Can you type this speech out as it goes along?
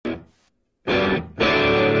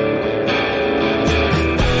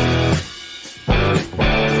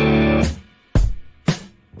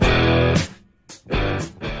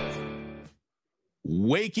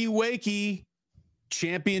Wakey, wakey,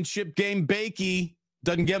 championship game bakey.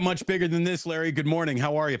 Doesn't get much bigger than this, Larry. Good morning.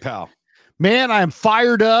 How are you, pal? Man, I'm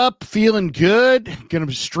fired up, feeling good. Going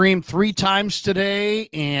to stream 3 times today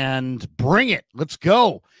and bring it. Let's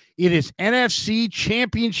go. It is NFC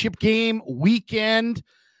Championship game weekend.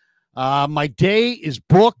 My day is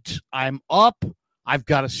booked. I'm up. I've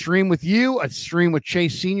got a stream with you, a stream with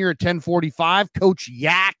Chase Sr. at 10:45. Coach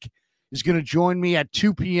Yak is going to join me at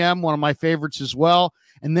 2 p.m., one of my favorites as well.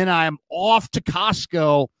 And then I am off to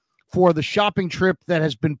Costco for the shopping trip that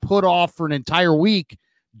has been put off for an entire week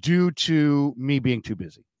due to me being too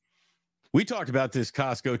busy. We talked about this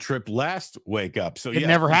Costco trip last wake up. So it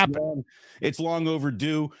never happened. It's long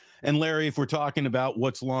overdue. And Larry, if we're talking about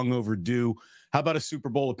what's long overdue, how about a Super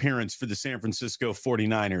Bowl appearance for the San Francisco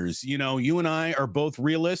 49ers? You know, you and I are both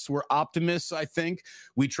realists. We're optimists, I think.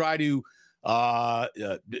 We try to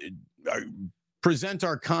present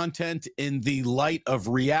our content in the light of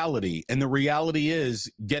reality. And the reality is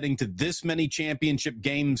getting to this many championship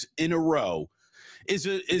games in a row is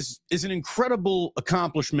an incredible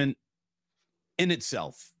accomplishment in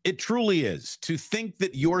itself. It truly is. To think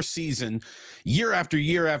that your season, year after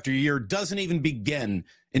year after year, doesn't even begin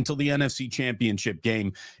until the NFC Championship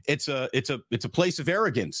game. It's a place of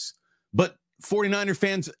arrogance. But 49er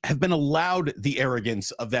fans have been allowed the arrogance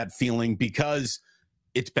of that feeling because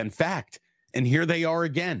it's been fact. And here they are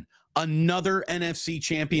again, another NFC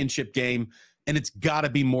Championship game. And it's got to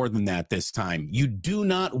be more than that this time. You do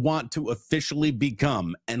not want to officially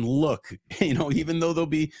become, and look, you know, even though there'll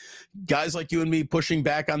be guys like you and me pushing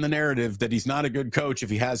back on the narrative that he's not a good coach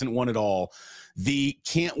if he hasn't won it all, the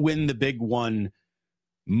can't win the big one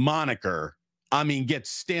moniker, I mean, gets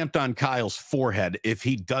stamped on Kyle's forehead if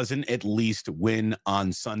he doesn't at least win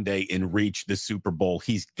on Sunday and reach the Super Bowl.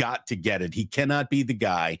 He's got to get it. He cannot be the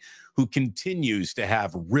guy who continues to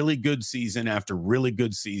have really good season after really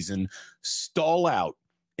good season stall out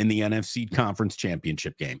in the NFC Conference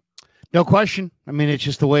Championship game. No question. I mean, it's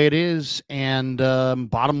just the way it is. And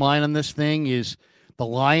bottom line on this thing is the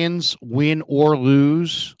Lions, win or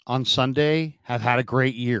lose on Sunday, have had a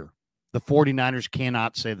great year. The 49ers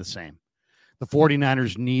cannot say the same. The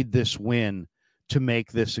 49ers need this win to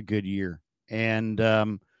make this a good year. And,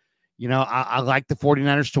 you know, I like the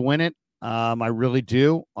 49ers to win it. I really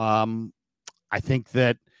do. I think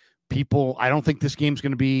that I don't think this game's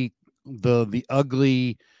going to be the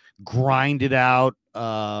ugly, grinded out,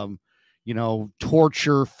 you know,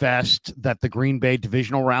 torture fest that the Green Bay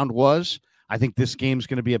divisional round was. I think this game's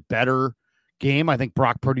going to be a better game. I think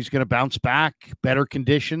Brock Purdy's going to bounce back, better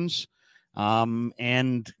conditions.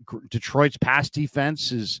 And Detroit's pass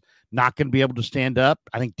defense is not going to be able to stand up.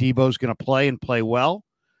 I think Debo's going to play and play well.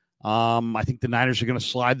 I think the Niners are going to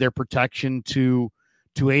slide their protection to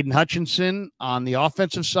Aiden Hutchinson on the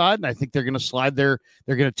offensive side. And I think they're going to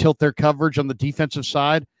they're going to tilt their coverage on the defensive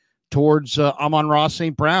side towards Amon-Ra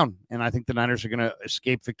St. Brown. And I think the Niners are going to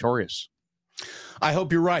escape victorious. I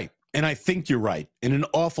hope you're right. And I think you're right. And an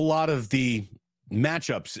awful lot of the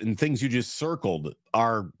matchups and things you just circled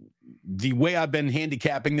are the way I've been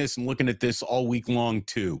handicapping this and looking at this all week long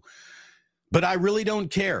too. But I really don't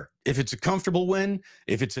care if it's a comfortable win,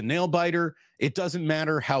 if it's a nail biter. It doesn't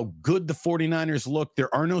matter how good the 49ers look.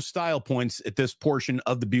 There are no style points at this portion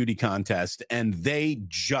of the beauty contest, and they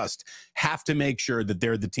just have to make sure that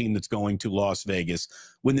they're the team that's going to Las Vegas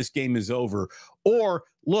when this game is over. Or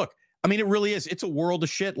look, I mean, it really is. It's a world of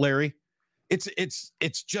shit, Larry.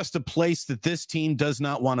 It's just a place that this team does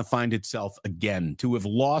not want to find itself again. To have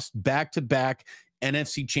lost back-to-back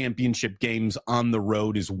NFC Championship games on the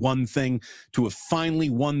road is one thing. To have finally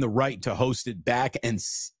won the right to host it back and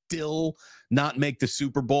still not make the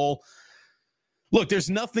Super Bowl. Look, there's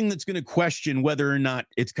nothing that's going to question whether or not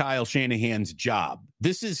it's Kyle Shanahan's job.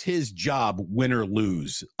 This is his job, win or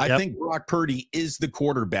lose. I think Brock Purdy is the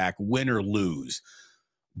quarterback, win or lose.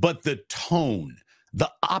 But the tone,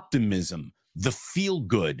 the optimism, the feel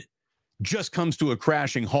good just comes to a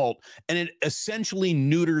crashing halt, and it essentially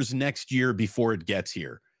neuters next year before it gets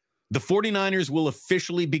here. The 49ers will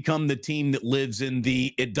officially become the team that lives in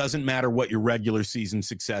the it doesn't matter what your regular season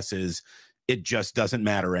success is. It just doesn't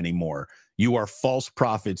matter anymore. You are false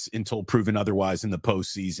prophets until proven otherwise in the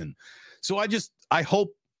postseason. So I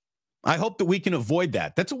hope that we can avoid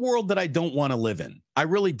that. That's a world that I don't want to live in. I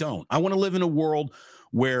really don't. I want to live in a world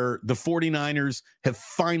where the 49ers have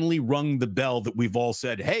finally rung the bell that we've all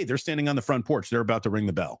said, hey, they're standing on the front porch. They're about to ring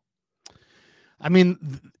the bell. I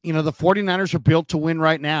mean, you know, the 49ers are built to win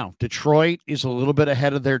right now. Detroit is a little bit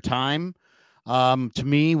ahead of their time. To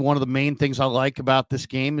me, one of the main things I like about this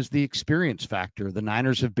game is the experience factor. The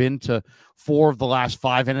Niners have been to 4 of the last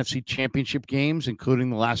 5 NFC Championship games, including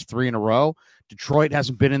the last 3 in a row. Detroit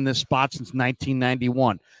hasn't been in this spot since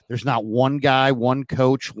 1991. There's not one guy, one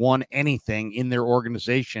coach, one anything in their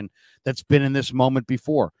organization that's been in this moment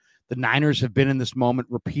before. The Niners have been in this moment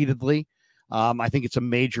repeatedly. I think it's a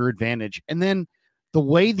major advantage. And then the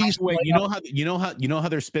way these, you know how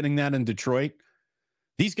they're spinning that in Detroit.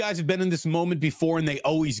 These guys have been in this moment before, and they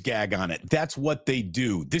always gag on it. That's what they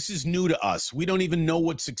do. This is new to us. We don't even know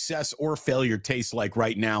what success or failure tastes like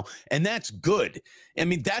right now, and that's good. I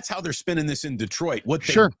mean, that's how they're spinning this in Detroit. What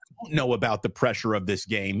they don't know about the pressure of this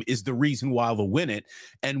game is the reason why they'll win it,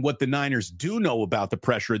 and what the Niners do know about the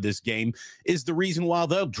pressure of this game is the reason why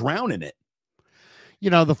they'll drown in it.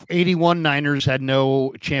 You know, the 81 Niners had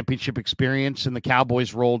no championship experience, and the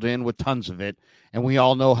Cowboys rolled in with tons of it, and we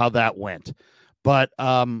all know how that went. But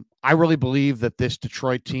I really believe that this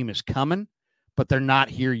Detroit team is coming, but they're not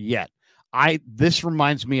here yet. This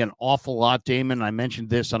reminds me an awful lot, Damon. I mentioned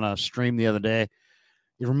this on a stream the other day.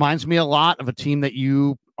 It reminds me a lot of a team that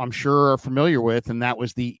you, I'm sure, are familiar with, and that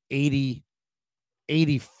was the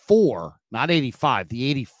 84, not 85, the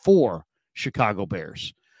 84 Chicago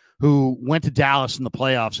Bears, who went to Dallas in the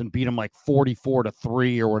playoffs and beat them like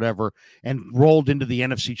 44-3 or whatever, and rolled into the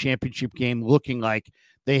NFC Championship game looking like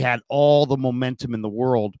they had all the momentum in the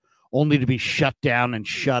world, only to be shut down and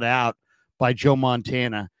shut out by Joe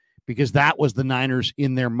Montana, because that was the Niners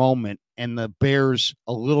in their moment and the Bears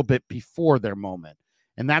a little bit before their moment.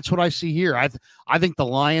 And that's what I see here. I think the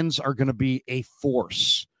Lions are going to be a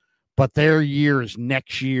force, but their year is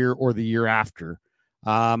next year or the year after.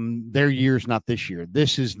 Their year's not this year.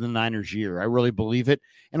 This is the Niners' year. I really believe it.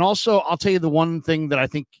 And also, I'll tell you the one thing that I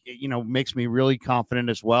think, makes me really confident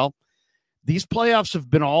as well. These playoffs have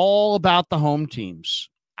been all about the home teams.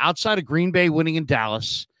 Outside of Green Bay winning in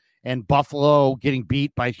Dallas and Buffalo getting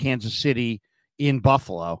beat by Kansas City in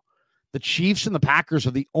Buffalo, the Chiefs and the Packers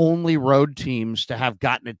are the only road teams to have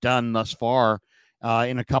gotten it done thus far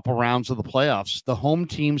in a couple rounds of the playoffs. The home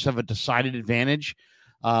teams have a decided advantage.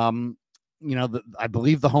 I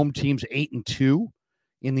believe the home team's 8-2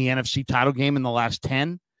 in the NFC title game in the last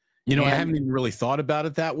 10. I haven't even really thought about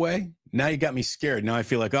it that way. Now you got me scared. Now I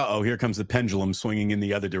feel like, here comes the pendulum swinging in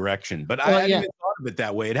the other direction. But I hadn't even thought of it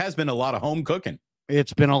that way. It has been a lot of home cooking.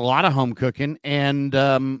 It's been a lot of home cooking, and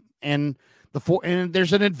there's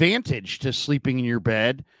an advantage to sleeping in your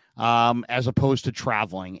bed as opposed to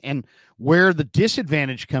traveling. And where the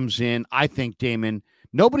disadvantage comes in, I think, Damon,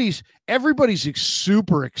 everybody's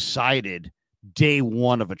super excited day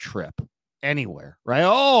one of a trip anywhere, right?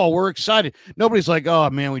 Oh, we're excited. Nobody's like, oh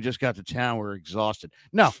man, we just got to town, we're exhausted.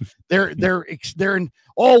 No, they're in,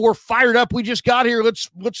 we're fired up, we just got here, let's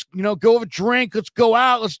go have a drink, let's go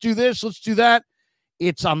out, let's do this, let's do that.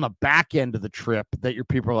 It's on the back end of the trip that your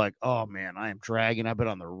people are like, oh man, I am dragging, I've been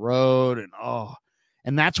on the road, and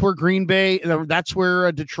that's where Green Bay, that's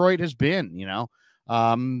where Detroit has been.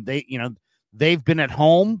 They've been at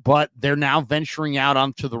home, but they're now venturing out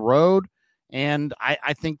onto the road. And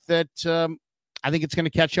I think that I think it's going to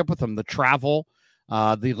catch up with them. The travel,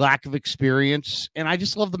 the lack of experience, and I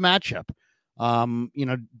just love the matchup.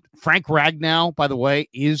 Frank Ragnow, by the way,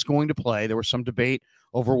 is going to play. There was some debate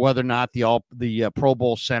over whether or not the Pro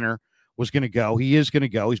Bowl center was going to go. He is going to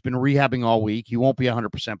go. He's been rehabbing all week. He won't be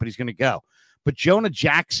 100%, but he's going to go. But Jonah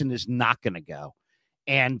Jackson is not going to go.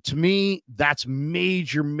 And to me, that's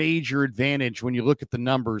major, major advantage when you look at the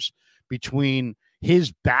numbers between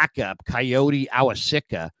his backup, Coyote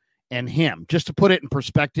Awasika, and him. Just to put it in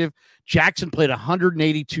perspective, Jackson played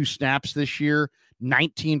 182 snaps this year,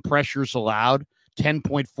 19 pressures allowed,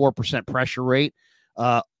 10.4% pressure rate.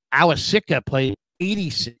 Awasika played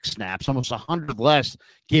 86 snaps, almost 100 less,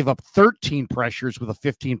 gave up 13 pressures with a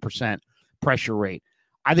 15% pressure rate.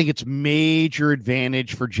 I think it's major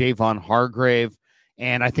advantage for Javon Hargrave,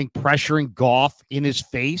 and I think pressuring Goff in his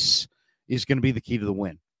face is going to be the key to the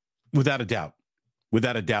win. Without a doubt.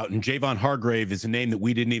 Without a doubt. And Javon Hargrave is a name that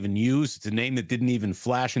we didn't even use. It's a name that didn't even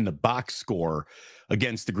flash in the box score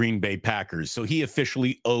against the Green Bay Packers. So he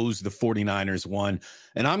officially owes the 49ers one.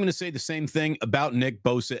 And I'm going to say the same thing about Nick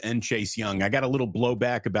Bosa and Chase Young. I got a little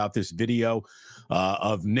blowback about this video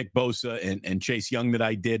of Nick Bosa and Chase Young that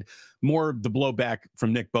I did. More the blowback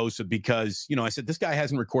from Nick Bosa because, I said, this guy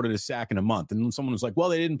hasn't recorded a sack in a month. And someone was like, well,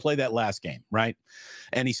 they didn't play that last game, right?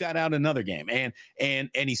 And he sat out another game. And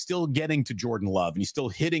he's still getting to Jordan Love. And he's still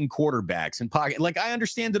hitting quarterbacks and pocket. Like, I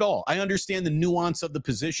understand it all. I understand the nuance of the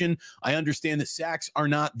position. I understand that sacks are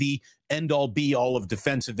not the end-all, be-all of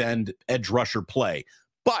defensive end edge rusher play.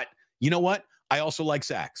 But you know what? I also like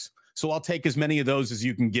sacks. So I'll take as many of those as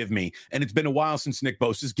you can give me. And it's been a while since Nick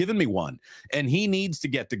Bosa has given me one. And he needs to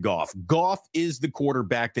get to Goff. Goff is the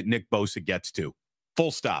quarterback that Nick Bosa gets to.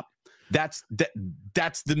 Full stop. That's the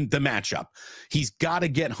matchup. He's got to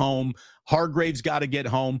get home. Hargrave's got to get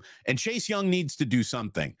home. And Chase Young needs to do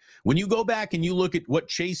something. When you go back and you look at what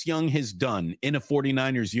Chase Young has done in a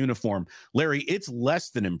 49ers uniform, Larry, it's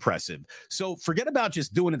less than impressive. So forget about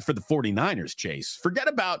just doing it for the 49ers, Chase. Forget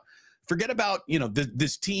about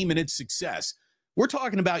this team and its success. We're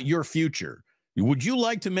talking about your future. Would you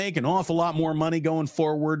like to make an awful lot more money going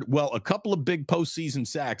forward? Well, a couple of big postseason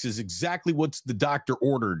sacks is exactly what the doctor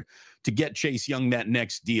ordered to get Chase Young that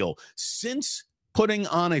next deal. Since putting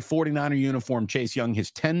on a 49er uniform, Chase Young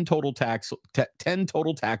has 10 total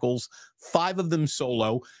tackles, 5 of them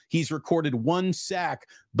solo. He's recorded 1 sack,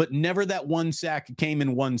 but never that 1 sack came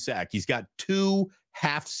in 1 sack. He's got 2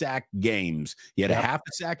 half-sack games. He had a half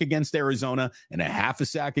a sack against Arizona and a half a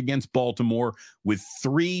sack against Baltimore with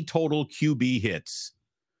 3 total QB hits.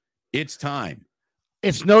 It's time.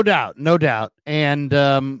 It's no doubt. And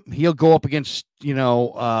he'll go up against,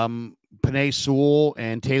 Penei Sewell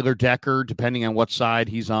and Taylor Decker, depending on what side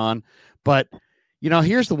he's on. But,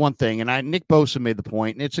 here's the one thing, and Nick Bosa made the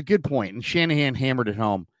point, and it's a good point, and Shanahan hammered it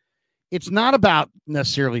home. It's not about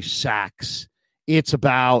necessarily sacks. It's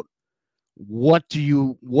about what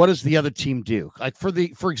does the other team do? Like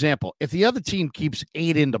for example, if the other team keeps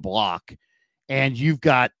 8 into block and you've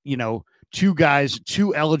got, 2 guys,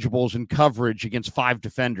 2 eligibles in coverage against 5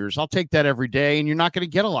 defenders, I'll take that every day. And you're not going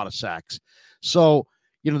to get a lot of sacks. So,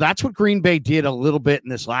 that's what Green Bay did a little bit in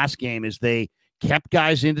this last game is they kept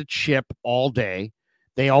guys into chip all day.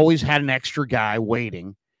 They always had an extra guy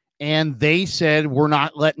waiting and they said, we're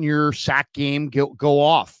not letting your sack game go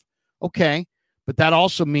off. Okay. But that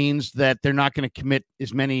also means that they're not going to commit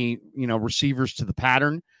as many, receivers to the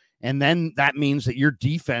pattern. And then that means that your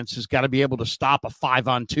defense has got to be able to stop a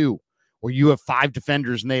 5-on-2 where you have 5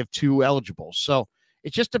 defenders and they have 2 eligibles. So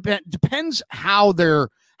it just depends how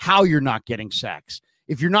you're not getting sacks.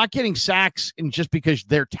 If you're not getting sacks and just because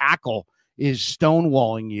their tackle is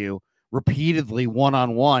stonewalling you repeatedly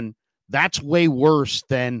one-on-one, that's way worse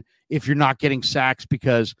than if you're not getting sacks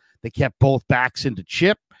because they kept both backs into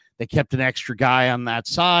chip. They kept an extra guy on that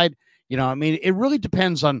side. It really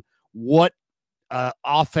depends on what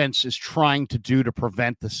offense is trying to do to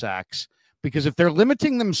prevent the sacks. Because if they're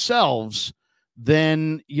limiting themselves,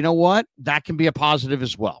 then you know what? That can be a positive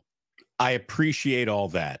as well. I appreciate all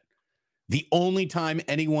that. The only time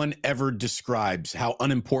anyone ever describes how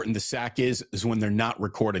unimportant the sack is when they're not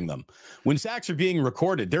recording them. When sacks are being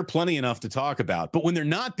recorded, they're plenty enough to talk about. But when they're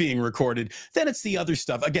not being recorded, then it's the other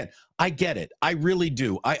stuff. Again, I get it. I really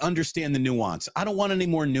do. I understand the nuance. I don't want any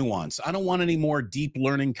more nuance. I don't want any more deep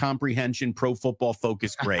learning comprehension, pro football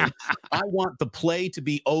focused grade. I want the play to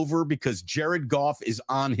be over because Jared Goff is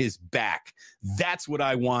on his back. That's what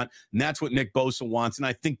I want. And that's what Nick Bosa wants. And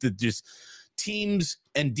I think that just teams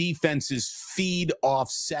and defenses feed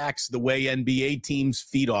off sacks the way NBA teams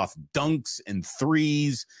feed off dunks and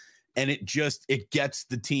threes. And it gets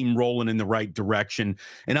the team rolling in the right direction.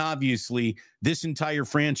 And obviously, this entire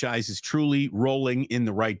franchise is truly rolling in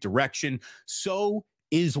the right direction. So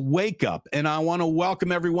is Wake Up. And I want to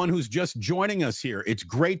welcome everyone who's just joining us here. It's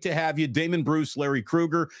great to have you. Damon, Bruce, Larry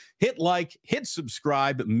Krueger. Hit like, hit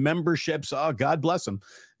subscribe, memberships. Oh, God bless them.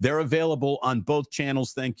 They're available on both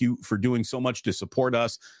channels. Thank you for doing so much to support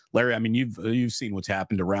us. Larry, I mean, you've seen what's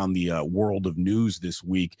happened around the world of news this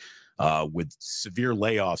week with severe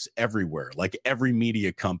layoffs everywhere. Like every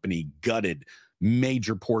media company gutted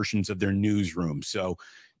major portions of their newsroom. So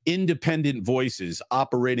independent voices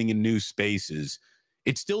operating in new spaces.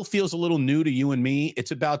 It still feels a little new to you and me. It's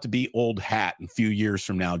about to be old hat in a few years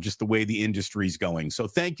from now, just the way the industry's going. So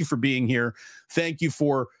thank you for being here. Thank you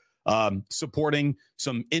for supporting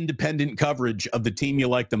some independent coverage of the team you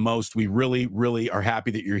like the most. We really, really are happy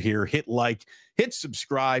that you're here. Hit like, hit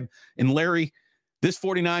subscribe. And Larry, this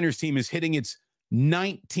 49ers team is hitting its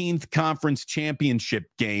 19th conference championship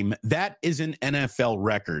game. That is an NFL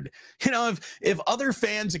record. If other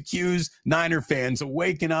fans accuse Niner fans of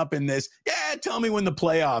waking up in this, tell me when the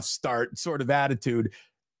playoffs start sort of attitude,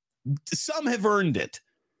 some have earned it.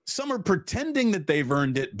 Some are pretending that they've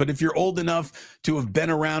earned it, but if you're old enough to have been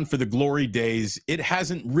around for the glory days, it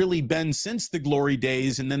hasn't really been since the glory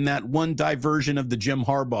days and then that one diversion of the Jim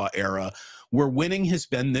Harbaugh era where winning has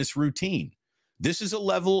been this routine. This is a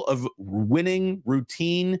level of winning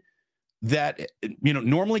routine that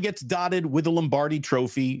normally gets dotted with a Lombardi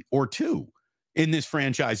trophy or 2 in this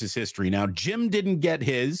franchise's history. Now, Jim didn't get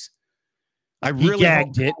his. I really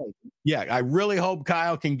hope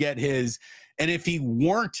Kyle can get his. And if he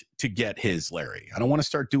weren't to get his, Larry, I don't want to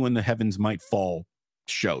start doing the Heavens Might Fall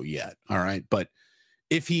show yet. All right. But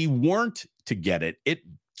if he weren't to get it, it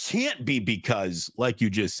can't be because, like you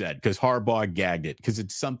just said, because Harbaugh gagged it, because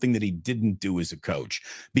it's something that he didn't do as a coach,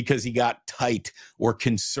 because he got tight or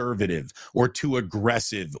conservative or too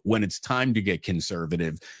aggressive when it's time to get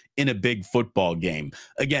conservative in a big football game.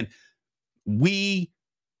 Again, we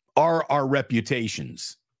are our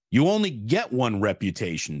reputations. You only get one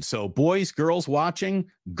reputation. So boys, girls watching,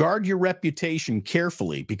 guard your reputation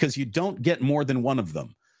carefully, because you don't get more than one of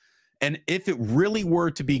them. And if it really were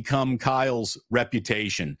to become Kyle's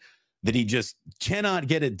reputation that he just cannot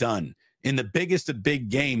get it done in the biggest of big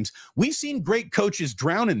games, we've seen great coaches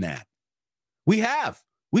drown in that. We have.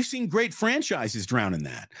 We've seen great franchises drown in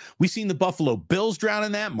that. We've seen the Buffalo Bills drown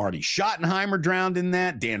in that. Marty Schottenheimer drowned in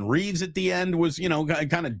that. Dan Reeves at the end was,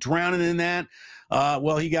 kind of drowning in that.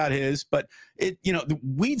 Well, he got his, but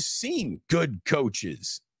we've seen good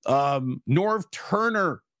coaches. Norv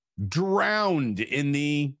Turner drowned in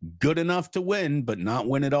the good enough to win, but not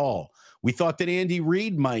win at all. We thought that Andy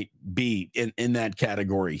Reid might be in that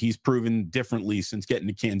category. He's proven differently since getting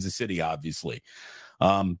to Kansas City, obviously.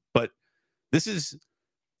 But this is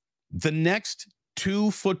the next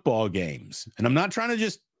 2 football games. And I'm not trying to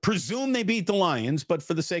just presume they beat the Lions, but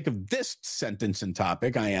for the sake of this sentence and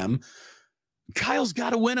topic, I am. Kyle's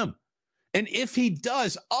got to win them. And if he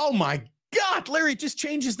does, oh my God, Larry, it just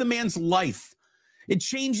changes the man's life. It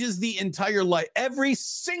changes the entire life. Every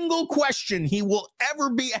single question he will ever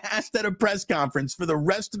be asked at a press conference for the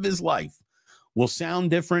rest of his life will sound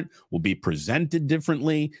different, will be presented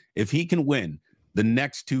differently if he can win the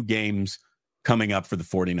next 2 games coming up for the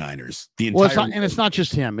 49ers. It's not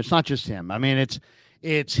just him. It's not just him. I mean,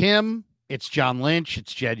 it's him, it's John Lynch,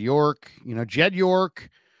 it's Jed York. Jed York,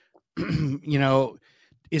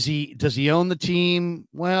 does he own the team?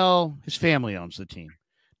 Well, his family owns the team.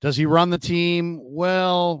 Does he run the team?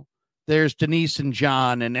 Well, there's Denise and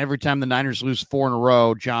John, and every time the Niners lose 4 in a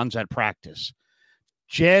row, John's at practice.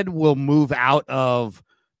 Jed will move out of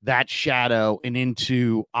that shadow and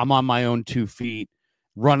into, I'm on my own 2 feet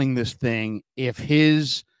running this thing, if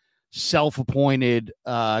his self-appointed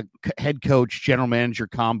head coach, general manager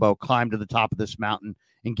combo climb to the top of this mountain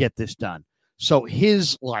and get this done. So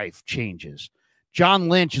his life changes. John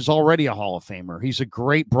Lynch is already a Hall of Famer. He's a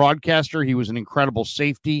great broadcaster. He was an incredible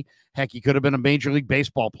safety. Heck, he could have been a Major League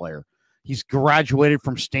Baseball player. He's graduated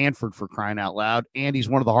from Stanford, for crying out loud, and he's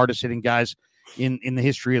one of the hardest hitting guys in the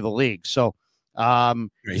history of the league. So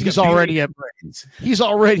he's already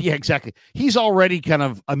kind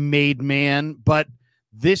of a made man, but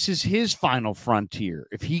this is his final frontier.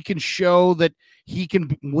 If he can show that he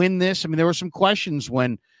can win this, I mean, there were some questions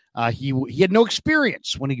when he had no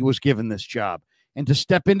experience when he was given this job. And to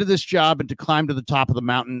step into this job and to climb to the top of the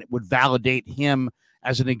mountain would validate him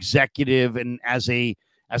as an executive and as a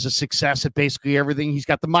success at basically everything. He's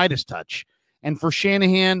got the Midas touch. And for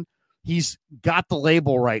Shanahan, he's got the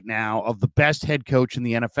label right now of the best head coach in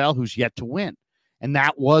the NFL who's yet to win. And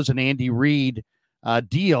that was an Andy Reid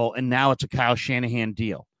deal, and now it's a Kyle Shanahan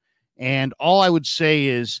deal. And all I would say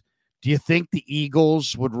is, do you think the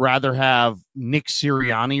Eagles would rather have Nick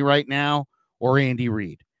Sirianni right now or Andy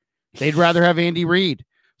Reid? They'd rather have Andy Reid.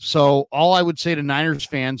 So all I would say to Niners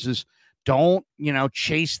fans is don't,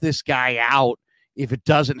 chase this guy out if it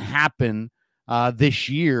doesn't happen this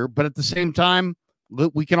year. But at the same time,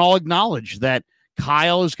 we can all acknowledge that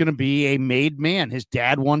Kyle is going to be a made man. His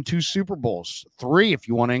dad won 2 Super Bowls, 3 if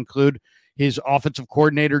you want to include his offensive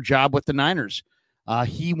coordinator job with the Niners.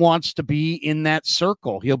 He wants to be in that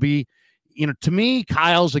circle. He'll be, to me,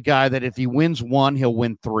 Kyle's a guy that if he wins 1, he'll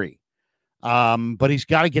win 3. But he's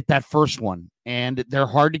got to get that first one, and they're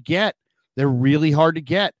hard to get. They're really hard to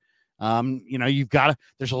get.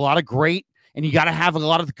 There's a lot of great, and you got to have a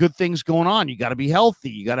lot of good things going on. You got to be healthy.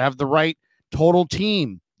 You got to have the right total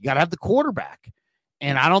team. You got to have the quarterback.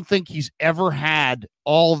 And I don't think he's ever had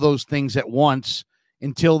all of those things at once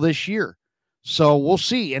until this year. So we'll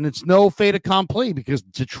see. And it's no fait accompli because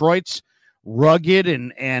Detroit's rugged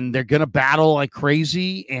and they're going to battle like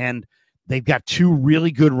crazy. And they've got 2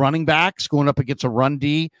 really good running backs going up against a run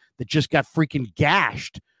D that just got freaking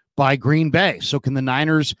gashed by Green Bay. So can the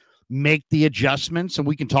Niners make the adjustments? And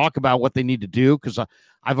we can talk about what they need to do, because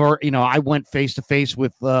I've already, I went face to face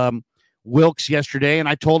with Wilkes yesterday, and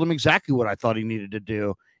I told him exactly what I thought he needed to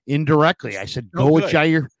do indirectly. I said, go with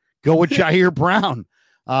Jair Brown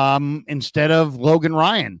instead of Logan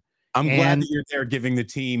Ryan. I'm glad that you're there giving the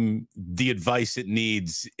team the advice it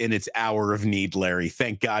needs in its hour of need, Larry.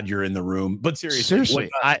 Thank God you're in the room. But seriously,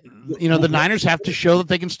 the Niners have to show that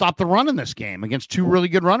they can stop the run in this game against 2 really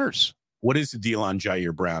good runners. What is the deal on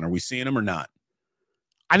Jair Brown? Are we seeing him or not?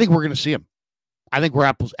 I think we're going to see him. I think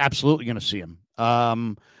we're absolutely going to see him.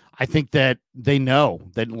 I think that they know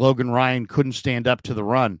that Logan Ryan couldn't stand up to the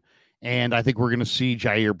run. And I think we're going to see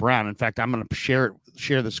Jair Brown. In fact, I'm going to share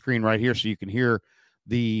the screen right here so you can hear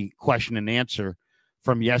the question and answer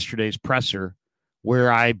from yesterday's presser,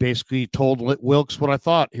 where I basically told Wilkes what I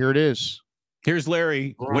thought. Here it is. Here's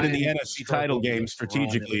Larry winning the NFC title game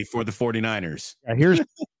strategically for the 49ers.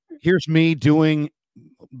 Here's me doing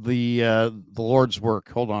the Lord's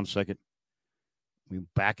work. Hold on a second. We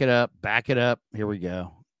back it up. Here we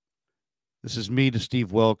go. This is me to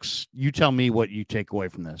Steve Wilkes. You tell me what you take away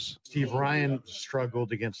from this. Steve Ryan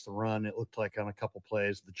struggled against the run. It looked like on a couple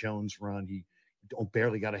plays, the Jones run, he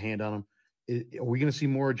barely got a hand on him. Are we going to see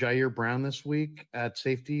more Jair Brown this week at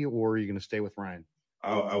safety, or are you going to stay with Ryan?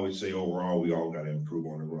 I would say overall, we all got to improve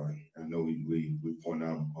on the run. I know we point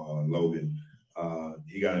out Logan.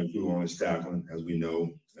 He got to improve on his tackling, as we know.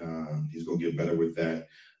 He's going to get better with that.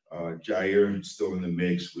 Jair still in the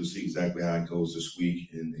mix. We'll see exactly how it goes this week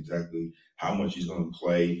and exactly how much he's going to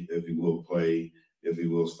play, if he will play, if he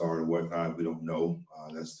will start or whatnot. We don't know.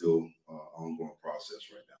 That's still an ongoing process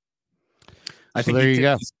right now. So there you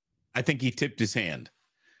go. I think he tipped his hand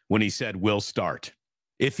when he said will start.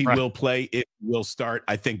 If he will play, if he will start,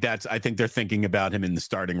 I think they're thinking about him in the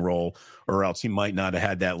starting role, or else he might not have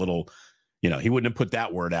had that little, he wouldn't have put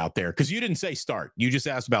that word out there, because you didn't say start. You just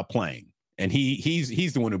asked about playing. And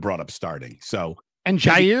he's the one who brought up starting. So, and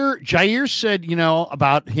Jair said,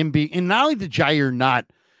 about him being, and not only did Jair not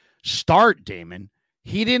start, Damon,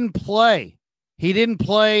 he didn't play. He didn't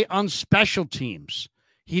play on special teams.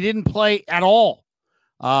 He didn't play at all.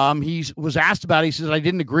 He was asked about it. He says, I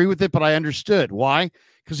didn't agree with it, but I understood. Why?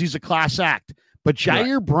 Because he's a class act. But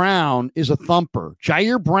Jair Brown is a thumper.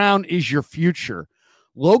 Jair Brown is your future.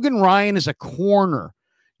 Logan Ryan is a corner.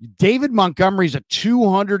 David Montgomery's a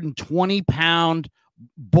 220-pound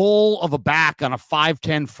bull of a back on a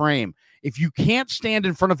 5'10" frame. If you can't stand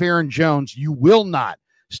in front of Aaron Jones, you will not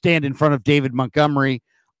stand in front of David Montgomery.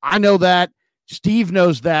 I know that. Steve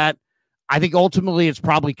knows that. I think ultimately it's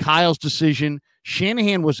probably Kyle's decision.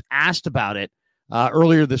 Shanahan was asked about it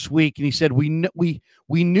earlier this week, and he said, we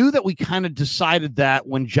knew that we kind of decided that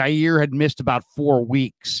when Jair had missed about 4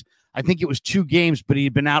 weeks. I think it was 2 games, but he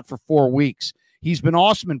had been out for 4 weeks. He's been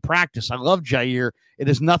awesome in practice. I love Jair. It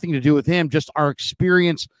has nothing to do with him, just our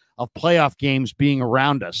experience of playoff games being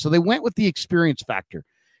around us. So they went with the experience factor.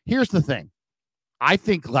 Here's the thing. I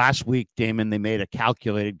think last week, Damon, they made a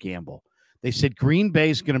calculated gamble. They said Green Bay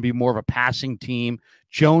is going to be more of a passing team.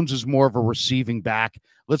 Jones is more of a receiving back.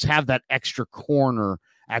 Let's have that extra corner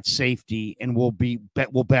at safety, and we'll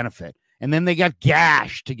benefit. And then they got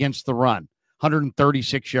gashed against the run,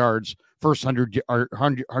 136 yards, first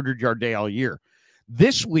 100-yard day all year.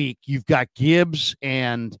 This week, you've got Gibbs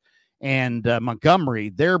and Montgomery.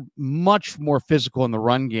 They're much more physical in the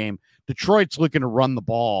run game. Detroit's looking to run the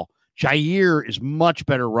ball. Jair is much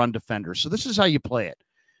better run defender. So this is how you play it.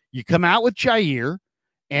 You come out with Jair,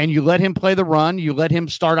 and you let him play the run. You let him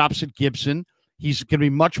start opposite Gibson. He's going to be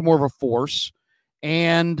much more of a force.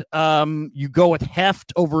 And you go with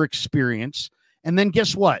heft over experience. And then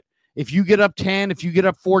guess what? If you get up 10, if you get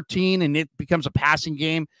up 14, and it becomes a passing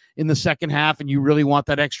game in the second half, and you really want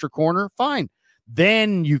that extra corner, fine.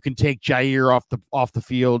 Then you can take Jair off the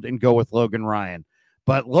field and go with Logan Ryan.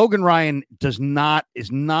 But Logan Ryan is not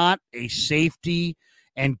a safety,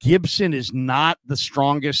 and Gibson is not the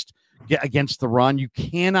strongest against the run. You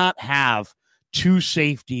cannot have 2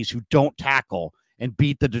 safeties who don't tackle and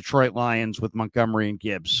beat the Detroit Lions with Montgomery and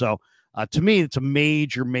Gibbs. So to me, it's a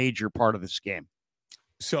major, major part of this game.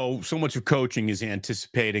 So much of coaching is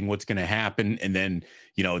anticipating what's going to happen. And then,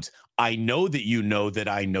 it's, I know that you know that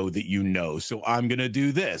I know that you know, so I'm going to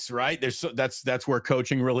do this, right? That's where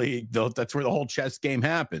coaching really, that's where the whole chess game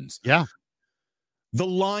happens. Yeah. The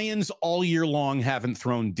Lions all year long haven't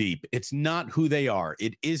thrown deep. It's not who they are.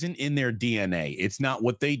 It isn't in their DNA. It's not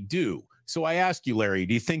what they do. So I ask you, Larry,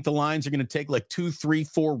 do you think the Lions are going to take like 2, 3,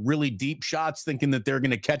 4 really deep shots, thinking that they're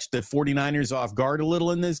going to catch the 49ers off guard a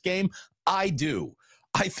little in this game? I do.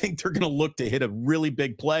 I think they're going to look to hit a really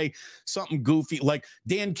big play, something goofy. Like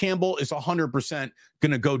Dan Campbell is 100%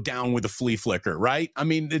 going to go down with a flea flicker, right? I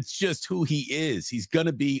mean, it's just who he is. He's going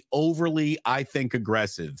to be overly, I think,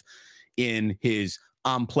 aggressive in his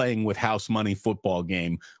I'm playing with house money football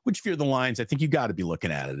game, which if you're the Lions, I think you got to be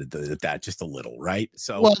looking at it at that just a little, right?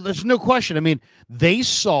 So, well, there's no question. I mean, they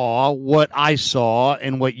saw what I saw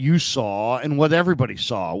and what you saw and what everybody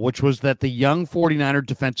saw, which was that the young 49er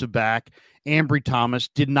defensive back, Ambry Thomas,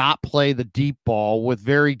 did not play the deep ball with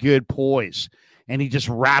very good poise, and he just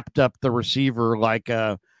wrapped up the receiver like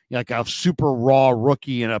a super raw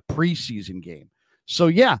rookie in a preseason game. So,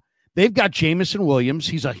 yeah, They've got Jamison Williams.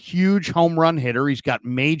 He's a huge home run hitter. He's got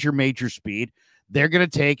major speed. They're going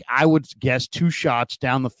to take, I would guess, 2 shots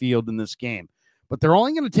down the field in this game. But they're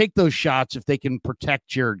only going to take those shots if they can protect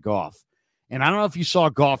Jared Goff. And I don't know if you saw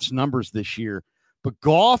Goff's numbers this year, but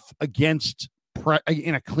Goff against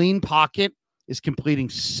in a clean pocket is completing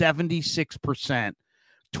 76%,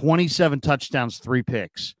 27 touchdowns, 3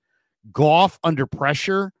 picks. Goff under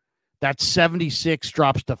pressure, that 76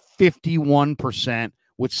 drops to 51%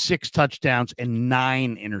 with 6 touchdowns and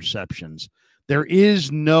 9 interceptions. There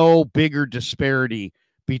is no bigger disparity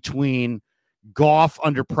between Goff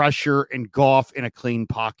under pressure and Goff in a clean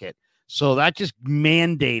pocket. So that just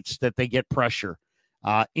mandates that they get pressure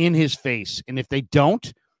in his face. And if they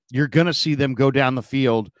don't, you're going to see them go down the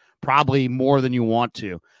field probably more than you want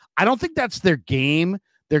to. I don't think that's their game.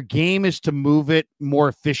 Their game is to move it more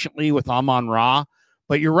efficiently with Amon-Ra.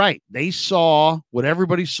 But you're right. They saw what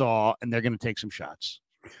everybody saw, and they're going to take some shots.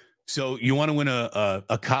 So you want to win a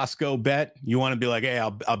Costco bet? You want to be like, hey,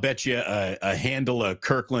 I'll bet you a handle of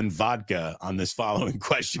Kirkland vodka on this following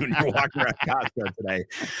question when you're walking around Costco today.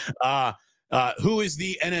 Who is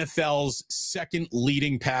the NFL's second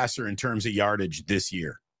leading passer in terms of yardage this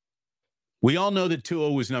year? We all know that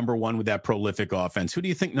Tua was number 1 with that prolific offense. Who do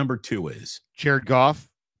you think number 2 is? Jared Goff.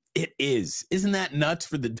 It is. Isn't that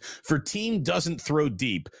nuts? For team doesn't throw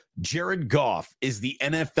deep, Jared Goff is the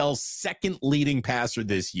NFL's second leading passer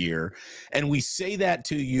this year. And we say that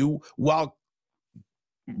to you while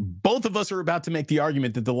both of us are about to make the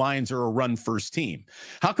argument that the Lions are a run-first team.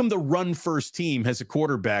 How come the run-first team has a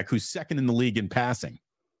quarterback who's second in the league in passing?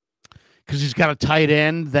 Because he's got a tight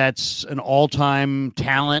end that's an all-time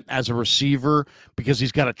talent as a receiver, because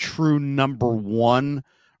he's got a true number 1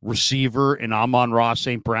 receiver in Amon-Ra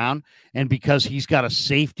St. Brown, and because he's got a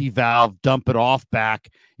safety valve, dump it off back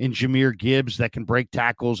in Jahmyr Gibbs that can break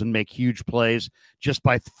tackles and make huge plays just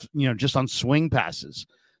by, just on swing passes.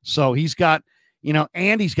 So he's got,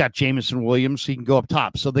 and he's got Jamison Williams, so he can go up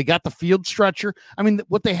top. So they got the field stretcher. I mean,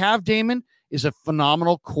 what they have, Damon, is a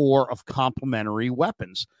phenomenal core of complementary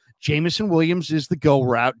weapons. Jamison Williams is the go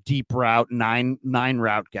route, deep route, nine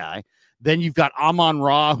route guy. Then you've got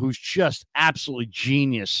Amon-Ra, who's just absolutely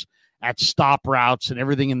genius at stop routes and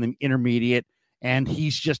everything in the intermediate. And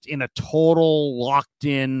he's just in a total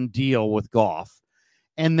locked-in deal with Goff.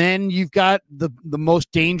 And then you've got the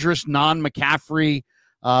most dangerous non-McCaffrey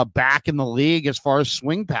back in the league as far as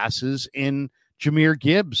swing passes in Jahmyr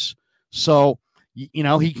Gibbs. So,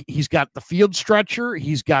 he's got the field stretcher.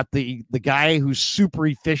 He's got the guy who's super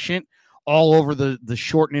efficient all over the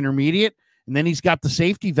short and intermediate. And then he's got the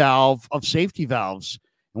safety valve of safety valves.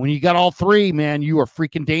 And when you got all 3, man, you are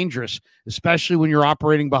freaking dangerous, especially when you're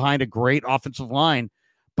operating behind a great offensive line.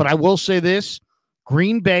 But I will say this,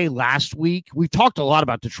 Green Bay last week, we've talked a lot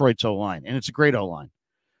about Detroit's O-line, and it's a great O-line,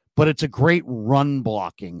 but it's a great run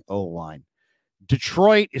blocking O-line.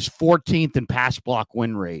 Detroit is 14th in pass block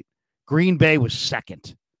win rate. Green Bay was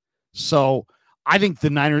 2nd. So I think the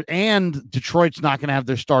Niners and Detroit's not going to have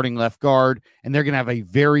their starting left guard, and they're going to have a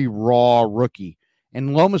very raw rookie.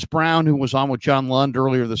 And Lomas Brown, who was on with John Lund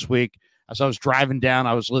earlier this week, as I was driving down,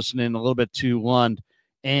 I was listening a little bit to Lund,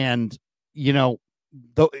 and Lomas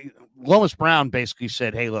Brown basically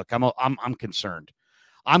said, "Hey, look, I'm concerned.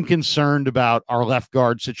 I'm concerned about our left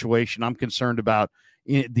guard situation. I'm concerned about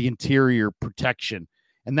the interior protection,"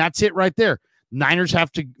 and that's it right there. Niners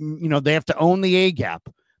have to, they have to own the A gap.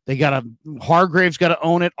 They Hargrave's got to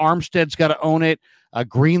own it. Armstead's got to own it.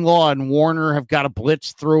 Greenlaw and Warner have got to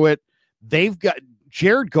blitz through it.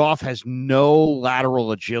 Jared Goff has no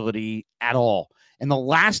lateral agility at all. And the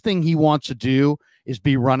last thing he wants to do is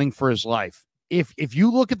be running for his life. If you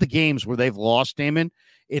look at the games where they've lost, Damon,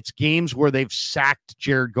 it's games where they've sacked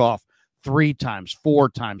Jared Goff 3 times, 4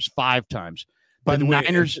 times, 5 times. But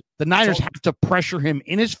the Niners have to pressure him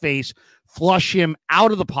in his face, flush him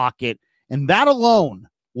out of the pocket, and that alone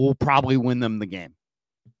will probably win them the game.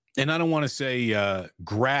 And I don't want to say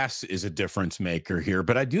grass is a difference maker here,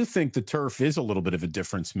 but I do think the turf is a little bit of a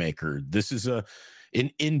difference maker. This is an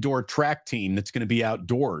indoor track team that's going to be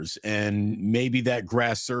outdoors, and maybe that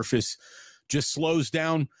grass surface just slows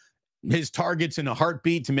down his targets in a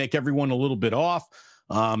heartbeat to make everyone a little bit off.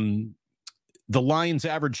 The Lions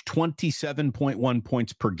average 27.1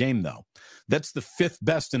 points per game, though. That's the 5th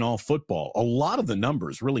best in all football. A lot of the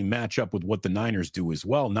numbers really match up with what the Niners do as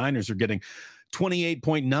well. Niners are getting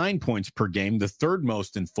 28.9 points per game, the 3rd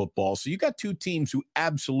most in football. So you got 2 teams who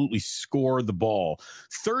absolutely score the ball.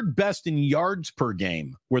 3rd best in yards per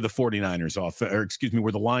game were the 49ers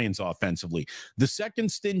were the Lions offensively. The 2nd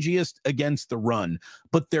stingiest against the run,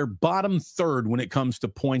 but they're bottom 3rd when it comes to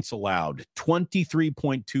points allowed,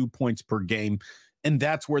 23.2 points per game. And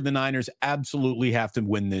that's where the Niners absolutely have to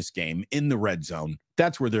win this game in the red zone.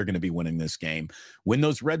 That's where they're going to be winning this game. When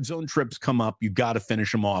those red zone trips come up, you got to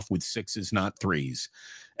finish them off with 6s, not 3s.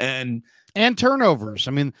 And turnovers.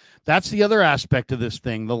 I mean, that's the other aspect of this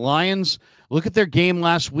thing. The Lions, look at their game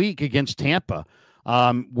last week against Tampa.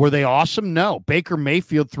 Were they awesome? No. Baker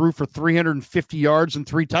Mayfield threw for 350 yards and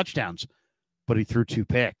 3 touchdowns, but he threw 2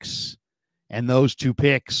 picks. And those 2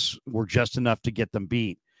 picks were just enough to get them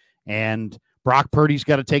beat. And Brock Purdy's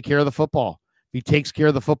got to take care of the football. If he takes care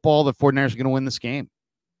of the football, the 49ers are going to win this game.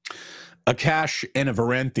 Akash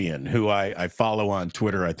Anavaranthian, who I follow on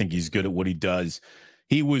Twitter, I think he's good at what he does.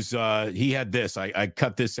 He had this. I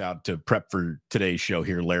cut this out to prep for today's show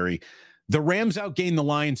here, Larry. The Rams outgained the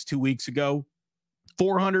Lions 2 weeks ago,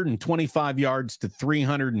 425 yards to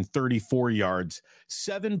 334 yards,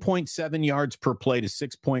 7.7 yards per play to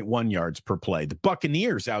 6.1 yards per play. The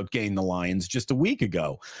Buccaneers outgained the Lions just a week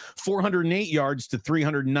ago, 408 yards to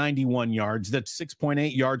 391 yards. That's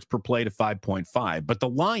 6.8 yards per play to 5.5. But the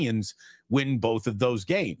Lions win both of those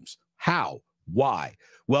games. How? Why?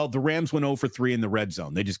 Well, the Rams went 0 for 3 in the red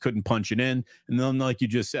zone. They just couldn't punch it in. And then, like you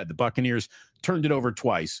just said, the Buccaneers turned it over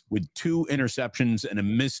twice with 2 interceptions and a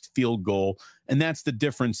missed field goal. And that's the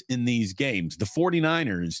difference in these games. The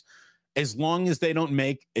 49ers, as long as they don't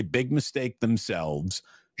make a big mistake themselves,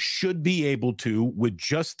 should be able to, with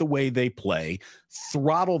just the way they play,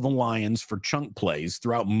 throttle the Lions for chunk plays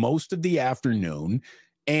throughout most of the afternoon.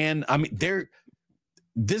 And I mean,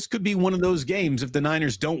 this could be one of those games. If the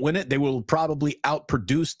Niners don't win it, they will probably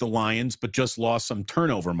outproduce the Lions, but just lost some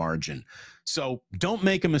turnover margin. So don't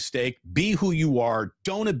make a mistake. Be who you are.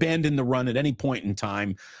 Don't abandon the run at any point in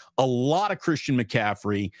time. A lot of Christian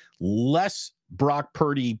McCaffrey, less Brock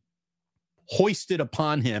Purdy hoisted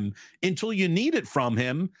upon him until you need it from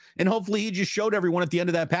him. And hopefully he just showed everyone at the end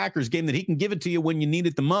of that Packers game that he can give it to you when you need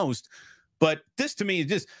it the most. But this, to me, is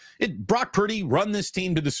just Brock Purdy run this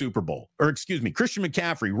team to the Super Bowl. Or, excuse me, Christian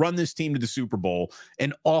McCaffrey run this team to the Super Bowl.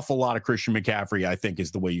 An awful lot of Christian McCaffrey, I think, is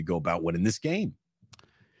the way you go about winning this game.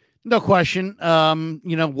 No question.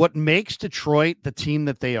 What makes Detroit the team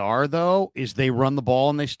that they are, though, is they run the ball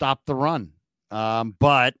and they stop the run.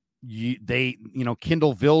 But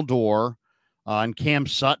Kindle Vildor and Cam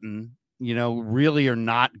Sutton, really are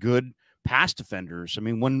not good pass defenders. I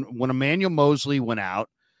mean, when Emmanuel Mosley went out,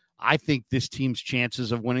 I think this team's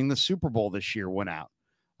chances of winning the Super Bowl this year went out.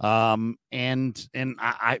 And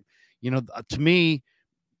I to me,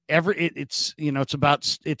 it's about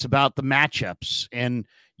the matchups, and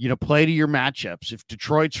play to your matchups. If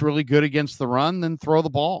Detroit's really good against the run, then throw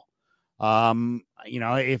the ball.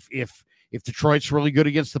 If Detroit's really good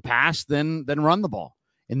against the pass, then run the ball.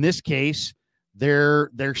 In this case, they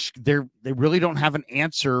really don't have an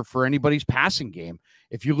answer for anybody's passing game.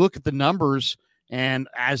 If you look at the numbers, and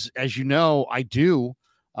as you know, I do,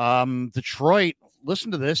 Detroit,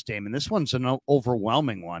 listen to this, Damon. This one's an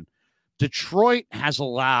overwhelming one. Detroit has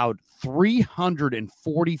allowed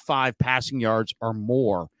 345 passing yards or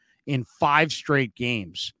more in 5 straight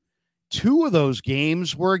games. 2 of those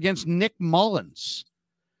games were against Nick Mullins.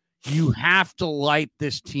 You have to light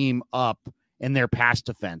this team up in their pass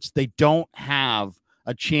defense. They don't have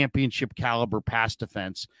a championship caliber pass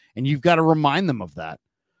defense, and you've got to remind them of that.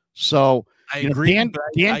 So I agree.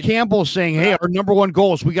 Dan Campbell is saying, hey, our number one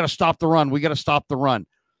goal is we got to stop the run. We got to stop the run.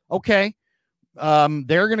 Okay.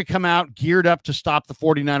 They're going to come out geared up to stop the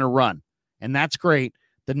 49er run, and that's great.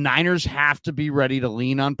 The Niners have to be ready to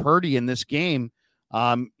lean on Purdy in this game.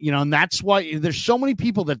 And that's why there's so many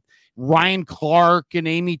people that Ryan Clark and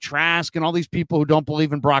Amy Trask and all these people who don't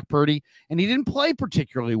believe in Brock Purdy, and he didn't play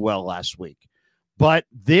particularly well last week. But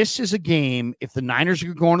this is a game, if the Niners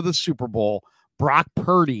are going to the Super Bowl, Brock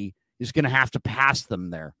Purdy is going to have to pass them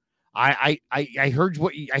there. I heard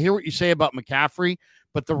I hear what you say about McCaffrey,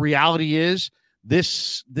 but the reality is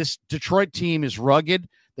this Detroit team is rugged.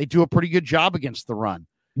 They do a pretty good job against the run.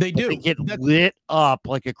 They do. They get lit up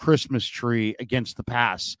like a Christmas tree against the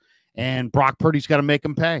pass, and Brock Purdy's got to make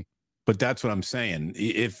them pay. But that's what I'm saying.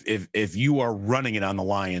 If you are running it on the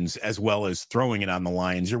Lions as well as throwing it on the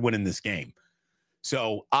Lions, you're winning this game.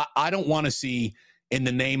 So I don't want to see, in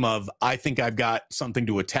the name of, I think I've got something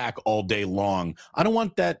to attack all day long, I don't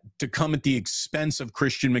want that to come at the expense of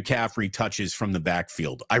Christian McCaffrey touches from the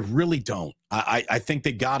backfield. I really don't. I think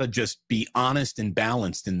they got to just be honest and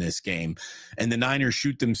balanced in this game. And the Niners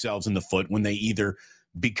shoot themselves in the foot when they either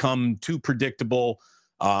become too predictable.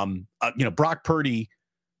 Brock Purdy,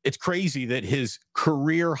 it's crazy that his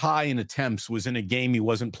career high in attempts was in a game he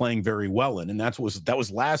wasn't playing very well in. And that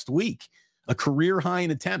was last week. a career high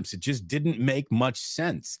in attempts. It just didn't make much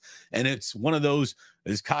sense. And it's one of those,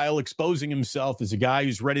 as Kyle exposing himself as a guy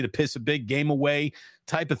who's ready to piss a big game away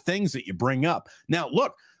type of things that you bring up. Now,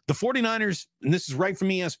 look, the 49ers, and this is right from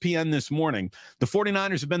ESPN this morning, the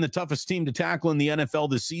 49ers have been the toughest team to tackle in the NFL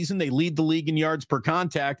this season. They lead the league in yards per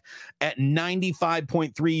contact at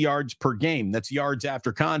 95.3 yards per game. That's yards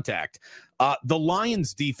after contact. The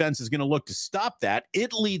Lions defense is going to look to stop that.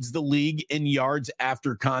 It leads the league in yards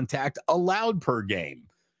after contact allowed per game.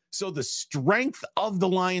 So the strength of the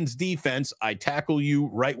Lions defense, I tackle you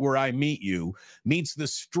right where I meet you, meets the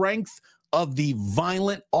strength of the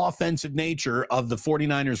violent offensive nature of the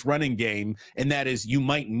 49ers running game. And that is, you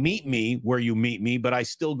might meet me where you meet me, but I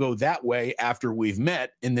still go that way after we've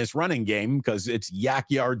met in this running game because it's Yak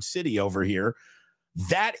Yard City over here.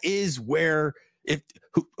 That is where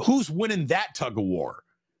who's winning that tug of war?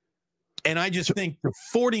 And I just think the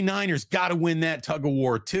 49ers got to win that tug of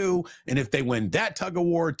war too. And if they win that tug of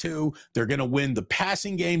war too, they're going to win the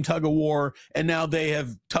passing game tug of war. And now they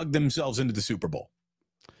have tugged themselves into the Super Bowl.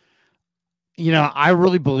 You know, I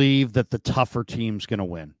really believe that the tougher team's going to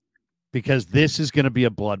win because this is going to be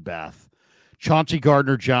a bloodbath. Chauncey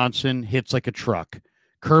Gardner-Johnson hits like a truck.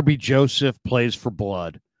 Kirby Joseph plays for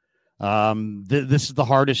blood. This is the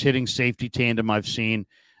hardest hitting safety tandem I've seen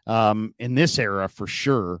in this era for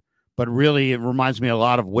sure. But really, it reminds me a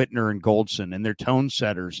lot of Whitner and Goldson and their tone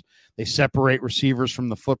setters. They separate receivers from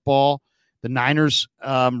the football. The Niners,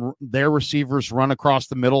 their receivers run across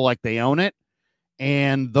the middle like they own it.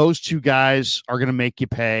 And those two guys are going to make you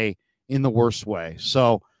pay in the worst way.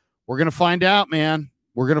 So we're going to find out, man.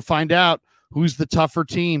 We're going to find out who's the tougher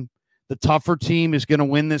team. The tougher team is going to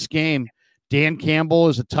win this game. Dan Campbell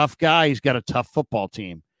is a tough guy. He's got a tough football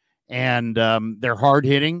team. And they're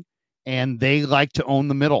hard-hitting, and they like to own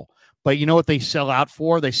the middle. But you know what they sell out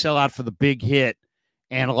for? They sell out for the big hit,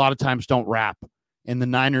 and a lot of times don't wrap. And the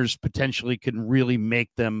Niners potentially can really make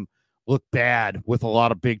them look bad with a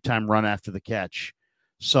lot of big-time run after the catch.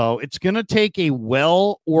 So it's going to take a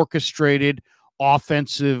well-orchestrated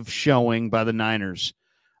offensive showing by the Niners.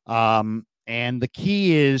 And the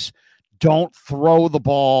key is don't throw the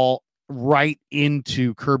ball right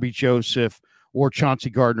into Kirby Joseph or Chauncey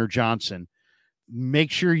Gardner-Johnson. Make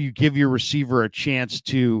sure you give your receiver a chance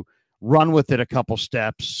to run with it a couple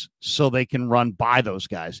steps so they can run by those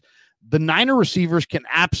guys. The Niner receivers can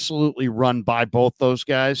absolutely run by both those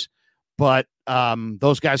guys, but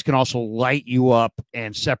those guys can also light you up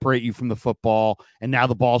and separate you from the football. And now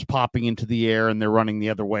the ball's popping into the air and they're running the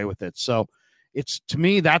other way with it. So it's, to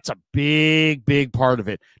me, that's a big, big part of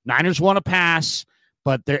it. Niners want to pass,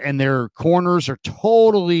 but their corners are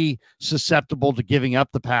totally susceptible to giving up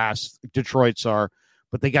the pass. Detroit's are,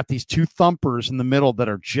 but they got these two thumpers in the middle that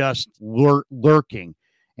are just lurking.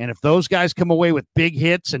 And if those guys come away with big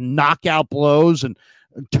hits and knockout blows and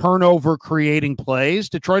turnover creating plays,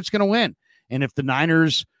 Detroit's going to win. And if the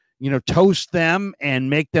Niners, toast them and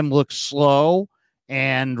make them look slow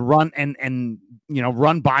and run and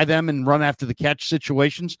run by them and run after the catch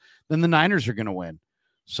situations, then the Niners are going to win.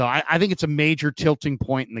 So I think it's a major tilting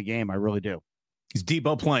point in the game. I really do. Is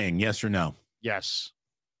Debo playing? Yes or no? Yes.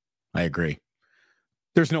 I agree.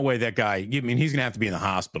 There's no way that guy, he's going to have to be in the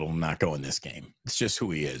hospital and not go in this game. It's just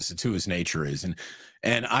who he is. It's who his nature is.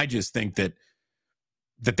 And I just think that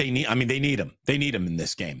they need him. They need him in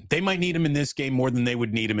this game. They might need him in this game more than they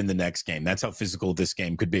would need him in the next game. That's how physical this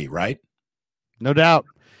game could be, right? No doubt.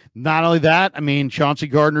 Not only that, Chauncey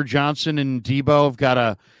Gardner-Johnson and Debo have got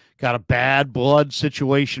a bad blood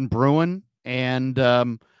situation brewing, and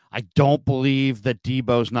I don't believe that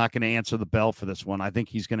Debo's not going to answer the bell for this one. I think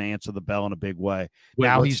he's going to answer the bell in a big way.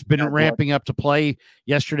 Now he's been ramping up to play.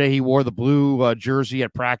 Yesterday he wore the blue jersey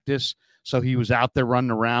at practice, so he was out there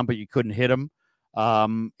running around, but you couldn't hit him.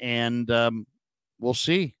 We'll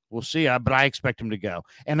see. But I expect him to go.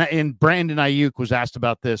 And Brandon Ayuk was asked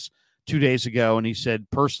about this 2 days ago, and he said,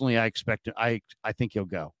 personally, I think he'll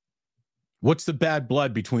go. What's the bad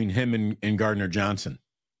blood between him and Gardner-Johnson?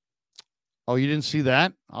 Oh, you didn't see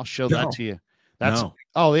that? I'll show that to you. No.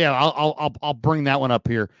 Oh yeah. I'll bring that one up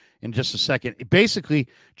here in just a second. Basically,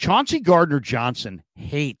 Chauncey Gardner-Johnson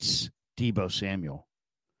hates Debo Samuel,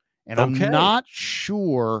 and I'm not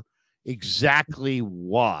sure exactly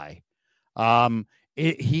why.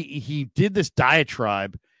 He did this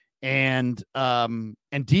diatribe, and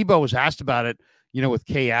Debo was asked about it, with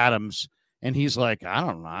Kay Adams, and he's like, I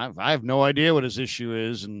don't know, I have no idea what his issue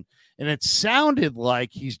is, and it sounded like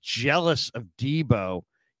he's jealous of Debo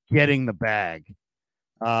getting the bag.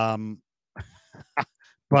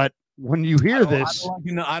 But when you hear this,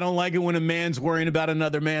 I don't like it when a man's worrying about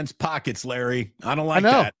another man's pockets, Larry. I don't like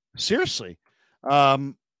that. Seriously.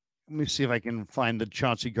 me see if I can find the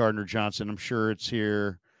Chauncey Gardner-Johnson. I'm sure it's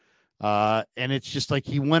here. And it's just like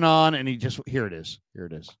he went on and here it is. Here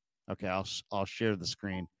it is. Okay, I'll share the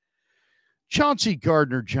screen. Chauncey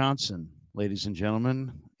Gardner-Johnson, ladies and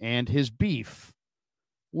gentlemen, and his beef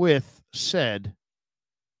with said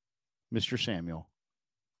Mr. Samuel.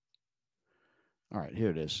 All right, here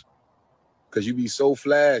it is. Because you be so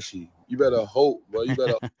flashy. You better hope, bro. You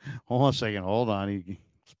better. Hold on a second. Hold on.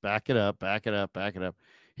 Let's back it up.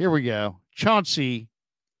 Here we go. Chauncey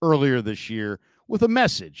earlier this year with a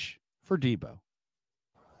message for Debo.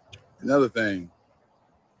 Another thing,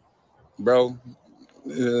 bro.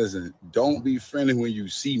 Listen, don't be friendly when you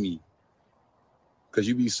see me. Because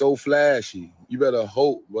you be so flashy. You better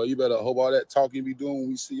hope, bro. You better hope all that talk you be doing when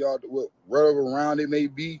we see y'all, whatever round it may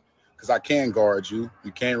be. Because I can guard you.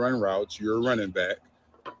 You can't run routes. You're a running back.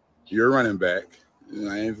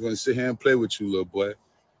 I ain't going to sit here and play with you, little boy. Just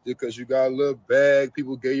because you got a little bag,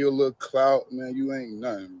 people gave you a little clout, man, you ain't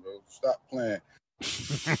nothing, bro. Stop playing.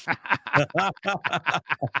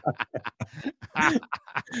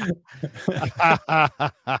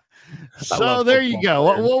 So there you go.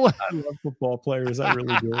 I love football players. I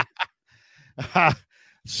really do.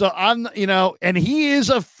 So and he is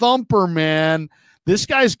a thumper, man. This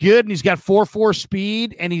guy's good, and he's got 4.4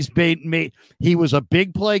 speed, and he was a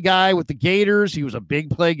big play guy with the Gators. He was a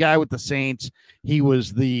big play guy with the Saints. He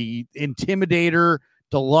was the intimidator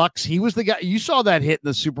deluxe. He was the guy. You saw that hit in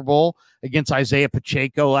the Super Bowl against Isaiah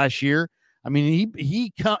Pacheco last year. I mean,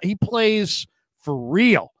 he plays for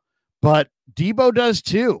real, but Debo does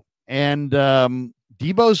too. And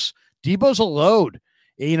Debo's a load.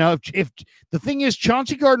 If the thing is,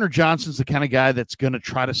 Chauncey Gardner-Johnson's the kind of guy that's going to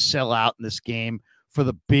try to sell out in this game for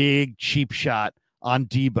the big cheap shot on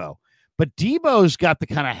Debo. But Debo's got the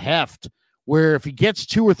kind of heft where if he gets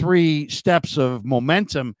 2 or 3 steps of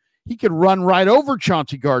momentum, he could run right over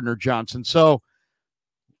Chauncey Gardner-Johnson. So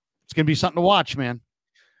it's going to be something to watch, man.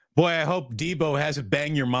 Boy, I hope Debo has a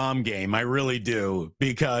bang your mom game. I really do,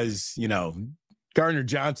 because,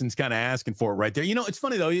 Gardner-Johnson's kind of asking for it right there. It's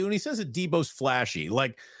funny, though, when he says that Debo's flashy,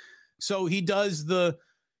 so he does the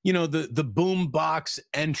boom box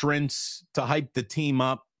entrance to hype the team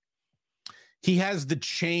up. He has the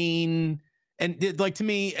chain. And to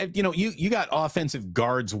me, you got offensive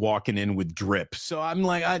guards walking in with drip. So I'm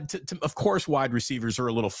like, of course, wide receivers are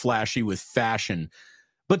a little flashy with fashion.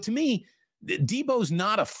 But to me, Debo's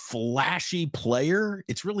not a flashy player.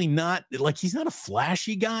 It's really not he's not a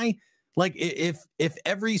flashy guy. Like if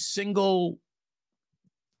every single,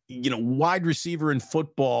 wide receiver in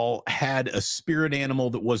football had a spirit animal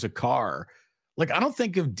that was a car, I don't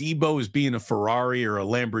think of Debo as being a Ferrari or a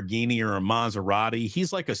Lamborghini or a Maserati.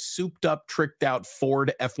 He's like a souped up, tricked out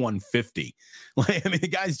Ford F-150. The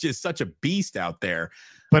guy's just such a beast out there.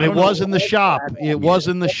 But it was in the shop. It was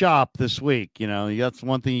in the shop this week. That's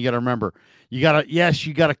one thing you got to remember. You got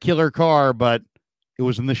a killer car, but it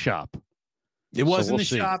was in the shop. It was in the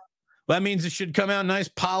shop. Well, that means it should come out nice,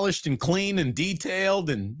 polished and clean and detailed,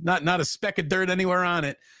 and not a speck of dirt anywhere on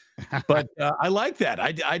it. But I like that.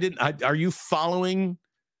 Are you following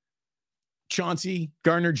Chauncey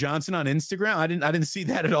Gardner-Johnson on Instagram? I didn't see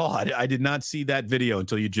that at all. I did not see that video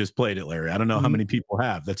until you just played it, Larry. I don't know how many people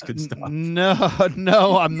have. That's good stuff.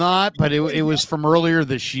 No, I'm not. But it was from earlier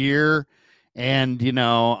this year, and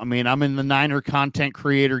I'm in the Niner content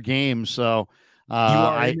creator game, so. You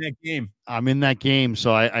are in that game. I'm in that game,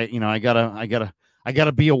 so I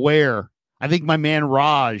gotta be aware. I think my man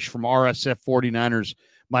Raj from RSF 49ers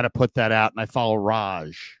might have put that out, and I follow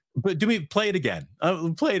Raj. But do we play it again?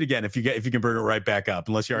 Play it again if you can bring it right back up,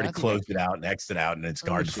 unless you already closed it out and exited out, and it's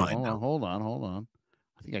hard to find. Hold on.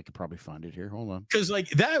 I think I could probably find it here. Hold on. Because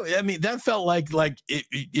that felt like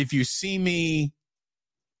if you see me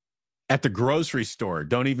at the grocery store,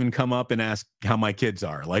 don't even come up and ask how my kids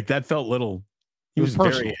are. That felt little. He was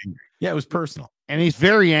very angry. Yeah, it was personal. And he's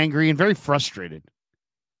very angry and very frustrated.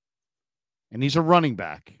 And he's a running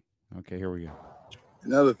back. Okay, here we go.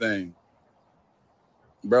 Another thing,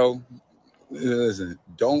 bro. Listen,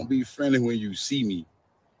 don't be friendly when you see me.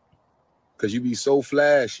 Because you be so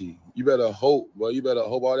flashy. You better hope, bro. You better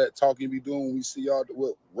hope all that talk you be doing when we see y'all,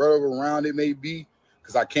 whatever round it may be.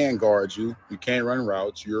 Because I can guard you. You can't run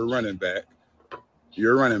routes. You're a running back.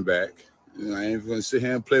 I ain't going to sit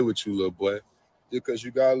here and play with you, little boy. Because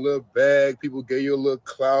you got a little bag, people gave you a little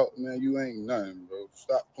clout, man, you ain't nothing, bro.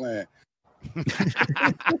 Stop playing.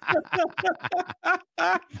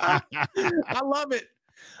 I love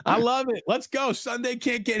it. Let's go. Sunday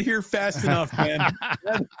can't get here fast enough, man.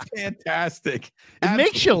 That's fantastic. It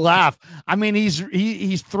makes you laugh.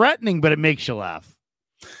 He's threatening, but it makes you laugh.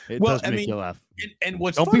 It does make you laugh. And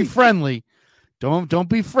what's Don't funny, be friendly. Don't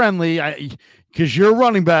be friendly. Because you're a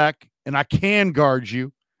running back and I can guard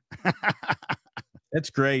you. That's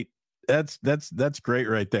great. That's great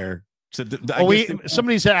right there. So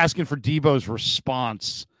somebody's asking for Debo's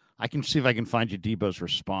response. I can see if I can find you Debo's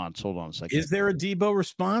response. Hold on a second. Is there a Debo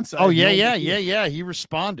response? Oh, yeah. He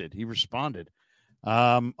responded.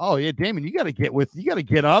 Oh yeah, Damon, you got to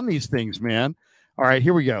get on these things, man. All right,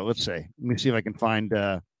 here we go. Let me see if I can find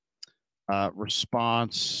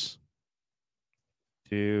response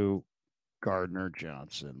to Gardner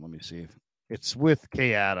Johnson. Let me see if it's with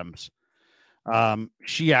Kay Adams.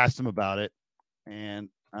 She asked him about it, and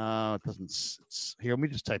it doesn't. Here, let me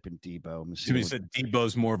just type in Debo. He said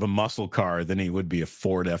Debo's more of a muscle car than he would be a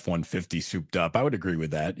Ford F-150 souped up. I would agree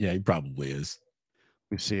with that. Yeah, he probably is.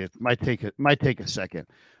 We see it might take a second.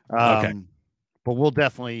 Okay, but we'll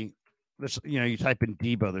definitely. You type in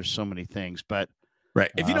Debo. There's so many things, but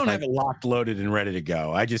right. If you don't have it locked, loaded, and ready to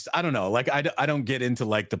go, I don't know. Like I don't get into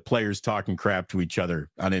like the players talking crap to each other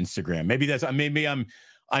on Instagram. Maybe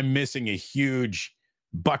I'm missing a huge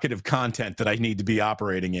bucket of content that I need to be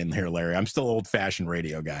operating in here, Larry. I'm still old fashioned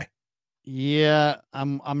radio guy. Yeah,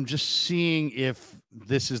 I'm just seeing if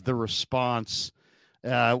this is the response.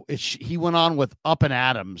 He went on with Up and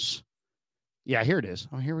Adams. Yeah, here it is.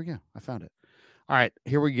 Oh, here we go. I found it. All right,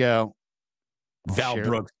 here we go. Val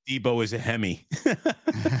Brooks, Debo is a Hemi.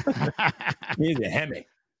 He's a Hemi.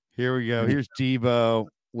 Here we go. Here's Debo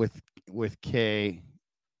with K,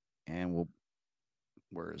 and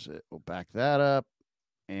where is it? We'll back that up,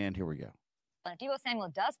 and here we go. If Debo Samuel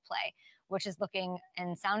does play, which is looking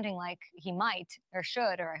and sounding like he might or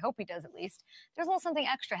should, or I hope he does at least, there's a little something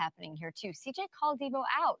extra happening here too. CJ called Debo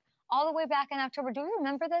out all the way back in October. Do you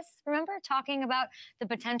remember this? Remember talking about the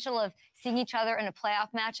potential of seeing each other in a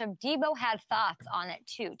playoff matchup? Debo had thoughts on it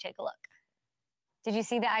too. Take a look. Did you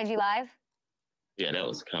see the IG Live? Yeah, that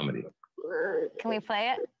was comedy. Can we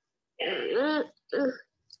play it?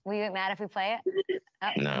 Will you get mad if we play it?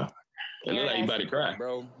 Oh. No. It looked like you about to cry.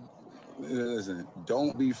 Bro, listen,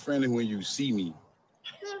 don't be friendly when you see me.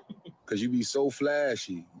 Because you be so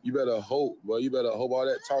flashy. You better hope, bro. You better hope all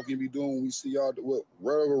that talking you be doing when we see y'all,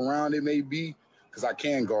 whatever round it may be, because I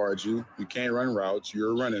can guard you. You can't run routes.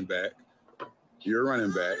 You're a running back. You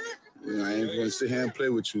know, I ain't going to sit here and play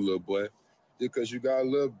with you, little boy. Just because you got a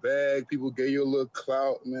little bag, people gave you a little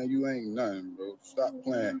clout, man, you ain't nothing, bro. Stop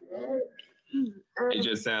playing. It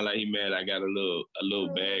just sounds like he mad I got a little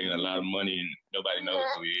bag and a lot of money and nobody knows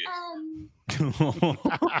who he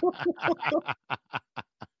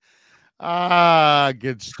is.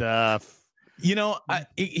 Good stuff.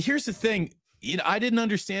 Here's the thing. I didn't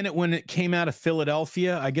understand it when it came out of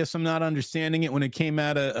Philadelphia. I guess I'm not understanding it when it came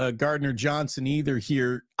out of Gardner Johnson either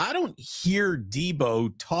here. I don't hear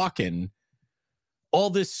Debo talking all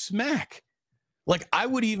this smack. Like I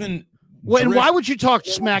would even... Why would you talk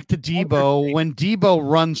smack to Debo when Debo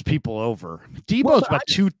runs people over? Debo's about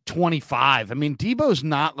 225. I mean, Debo's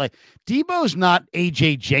not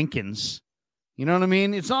AJ Jenkins. You know what I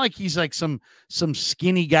mean? It's not like he's like some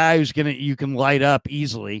skinny guy you can light up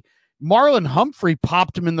easily. Marlon Humphrey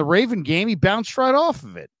popped him in the Raven game. He bounced right off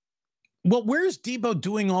of it. Well, where's Debo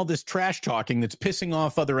doing all this trash talking that's pissing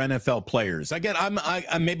off other NFL players?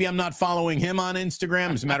 Maybe I'm not following him on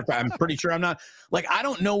Instagram. As a matter of fact, I'm pretty sure I'm not. Like, I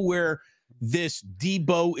don't know where this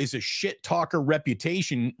Debo is a shit talker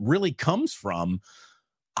reputation really comes from.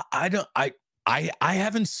 I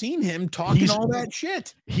haven't seen him talking all that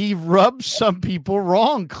shit. He rubs some people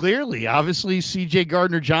wrong, clearly. Obviously, CJ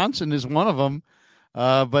Gardner Johnson is one of them.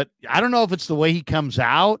 But I don't know if it's the way he comes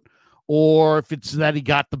out or if it's that he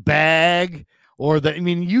got the bag or that. I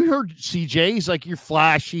mean, you heard CJ. He's like, you're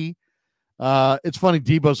flashy. It's funny.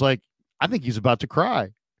 Debo's like, I think he's about to cry.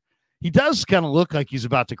 He does kind of look like he's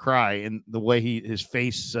about to cry in the way his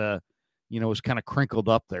face, was kind of crinkled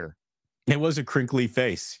up there. It was a crinkly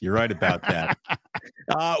face. You're right about that.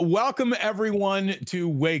 Welcome, everyone, to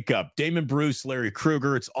Wake Up. Damon Bruce, Larry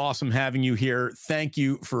Krueger. It's awesome having you here. Thank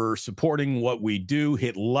you for supporting what we do.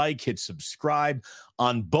 Hit like, hit subscribe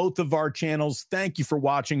on both of our channels. Thank you for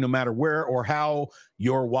watching, no matter where or how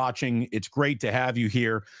you're watching. It's great to have you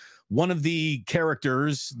here. One of the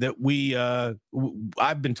characters that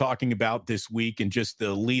I've been talking about this week and just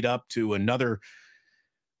the lead up to another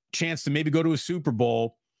chance to maybe go to a Super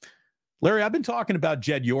Bowl. Larry, I've been talking about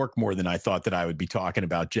Jed York more than I thought that I would be talking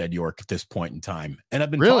about Jed York at this point in time. And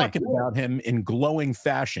I've been talking about him in glowing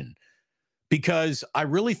fashion because I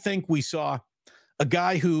really think we saw a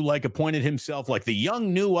guy who appointed himself like the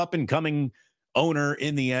young, new, up and coming owner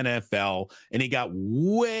in the NFL, and he got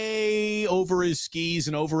way over his skis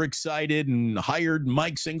and overexcited and hired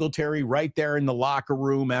Mike Singletary right there in the locker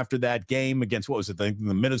room after that game against, what was it, the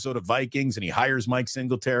Minnesota Vikings, and he hires Mike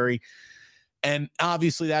Singletary. And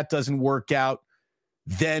obviously that doesn't work out.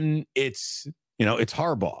 Then it's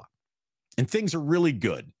Harbaugh, and things are really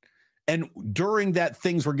good. And during that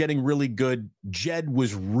things were getting really good, Jed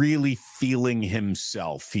was really feeling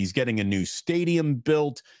himself. He's getting a new stadium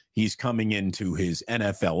built. He's coming into his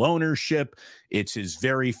NFL ownership. It's his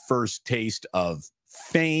very first taste of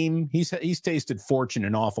fame. He's tasted fortune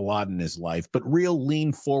an awful lot in his life, but real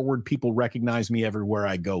lean forward, people recognize me everywhere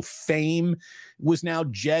I go. Fame was now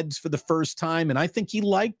Jed's for the first time, and I think he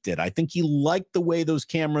liked it. I think he liked the way those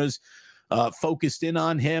cameras focused in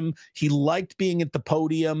on him. He liked being at the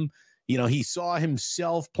podium. He saw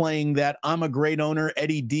himself playing that I'm a great owner,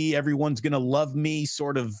 Eddie D, everyone's going to love me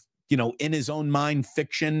sort of, in his own mind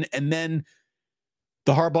fiction. And then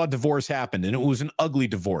the Harbaugh divorce happened, and it was an ugly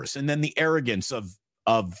divorce. And then the arrogance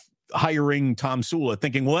of hiring Tom Sula,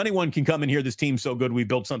 thinking, well, anyone can come in here. This team's so good. We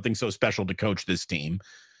built something so special to coach this team.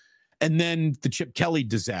 And then the Chip Kelly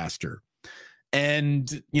disaster.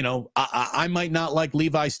 And, I might not like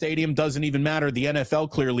Levi Stadium. Doesn't even matter. The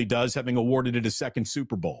NFL clearly does, having awarded it a second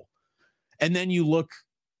Super Bowl. And then you look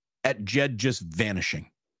at Jed just vanishing.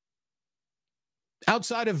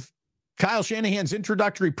 Outside of Kyle Shanahan's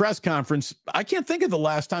introductory press conference, I can't think of the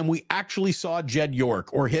last time we actually saw Jed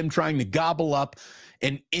York or him trying to gobble up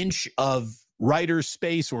an inch of writer's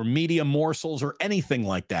space or media morsels or anything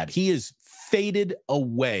like that. He is faded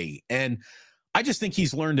away. And I just think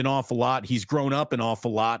he's learned an awful lot. He's grown up an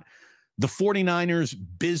awful lot. The 49ers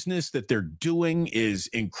business that they're doing is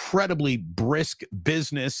incredibly brisk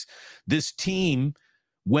business. This team,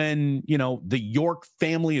 when, the York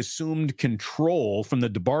family assumed control from the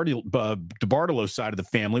DeBartolo side of the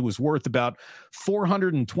family, was worth about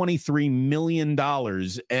 $423 million.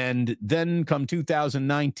 And then come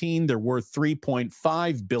 2019, they're worth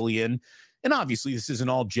 $3.5 billion. And obviously this isn't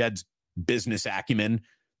all Jed's business acumen.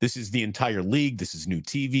 This is the entire league. This is new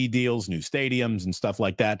TV deals, new stadiums and stuff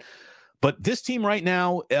like that. But this team right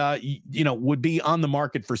now, would be on the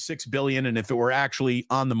market for $6 billion, and if it were actually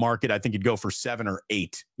on the market, I think it'd go for 7 or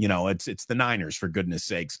 8. It's the Niners, for goodness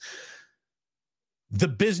sakes. The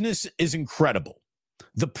business is incredible.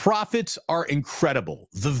 The profits are incredible.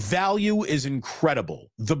 The value is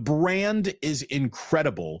incredible. The brand is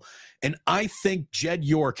incredible, and I think Jed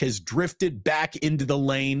York has drifted back into the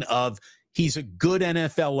lane of he's a good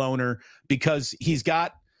NFL owner because he's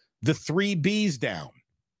got the 3 B's down.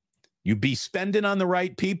 You be spending on the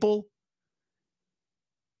right people.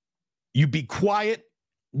 You be quiet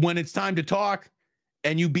when it's time to talk,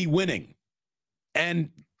 and you be winning. And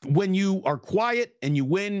when you are quiet and you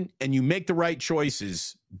win and you make the right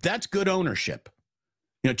choices, that's good ownership.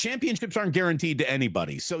 Championships aren't guaranteed to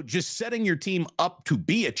anybody. So just setting your team up to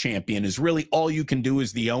be a champion is really all you can do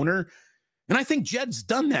as the owner. And I think Jed's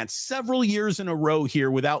done that several years in a row here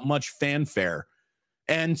without much fanfare.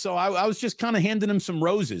 And so I was just kind of handing him some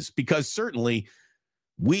roses because certainly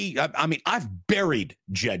I've buried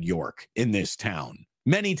Jed York in this town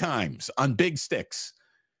many times on big sticks.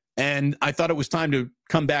 And I thought it was time to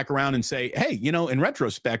come back around and say, hey, in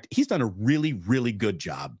retrospect, he's done a really, really good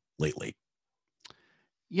job lately.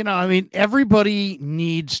 Everybody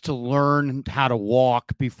needs to learn how to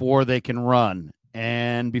walk before they can run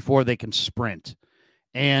and before they can sprint.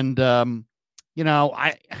 And,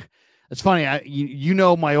 it's funny.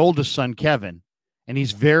 My oldest son, Kevin, and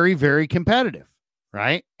he's very, very competitive,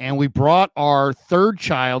 right? And we brought our 3rd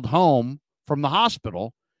child home from the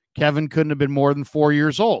hospital. Kevin couldn't have been more than 4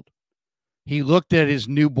 years old. He looked at his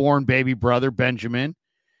newborn baby brother, Benjamin,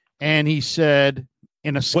 and he said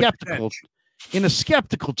in a skeptical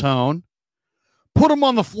tone, put him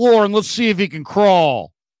on the floor and let's see if he can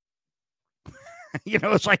crawl.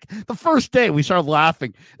 It's like the first day we started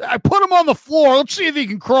laughing. I put him on the floor. Let's see if he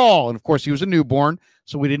can crawl. And of course, he was a newborn,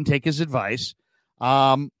 so we didn't take his advice.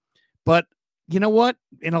 But you know what?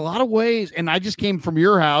 In a lot of ways, and I just came from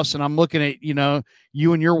your house, and I'm looking at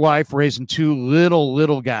you and your wife raising 2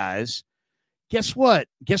 little guys. Guess what?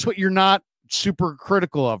 Guess what? You're not super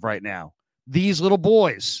critical of right now. These little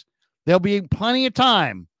boys. There'll be plenty of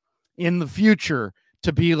time in the future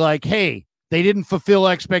to be like, hey, they didn't fulfill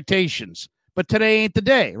expectations. But today ain't the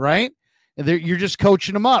day, right? You're just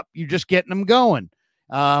coaching them up. You're just getting them going.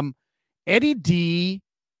 Eddie D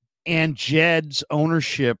and Jed's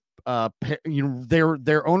ownership,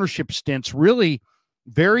 their ownership stints really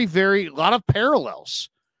very, very, a lot of parallels.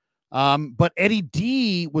 But Eddie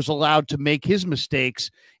D was allowed to make his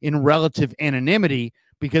mistakes in relative anonymity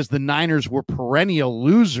because the Niners were perennial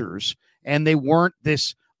losers and they weren't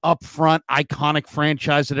this upfront iconic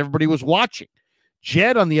franchise that everybody was watching.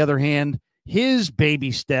 Jed, on the other hand, his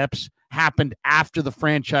baby steps happened after the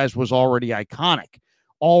franchise was already iconic.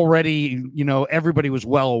 Already, everybody was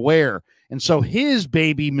well aware. And so his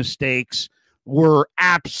baby mistakes were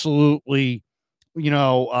absolutely,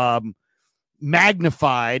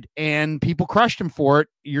 magnified, and people crushed him for it,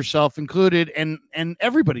 yourself included, and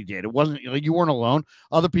everybody did. It wasn't, you weren't alone.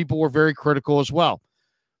 Other people were very critical as well.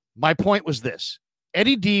 My point was this.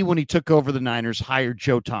 Eddie D, when he took over the Niners, hired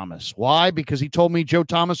Joe Thomas. Why? Because he told me Joe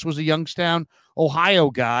Thomas was a Youngstown,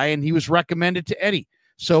 Ohio guy, and he was recommended to Eddie.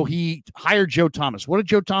 So he hired Joe Thomas. What did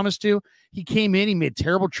Joe Thomas do? He came in, he made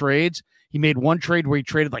terrible trades. He made one trade where he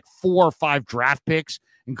traded like 4 or 5 draft picks,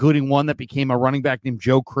 including one that became a running back named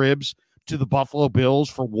Joe Cribbs, to the Buffalo Bills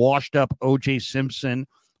for washed up O.J. Simpson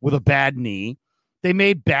with a bad knee. They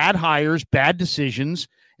made bad hires, bad decisions,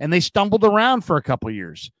 and they stumbled around for a couple of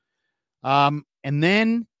years. And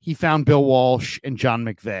then he found Bill Walsh and John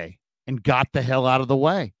McVay and got the hell out of the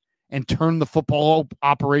way and turned the football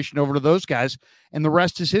operation over to those guys. And the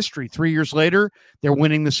rest is history. 3 years later, they're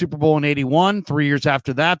winning the Super Bowl in 81. 3 years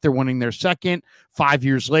after that, they're winning their second. 5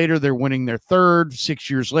 years later, they're winning their third. 6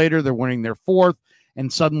 years later, they're winning their fourth.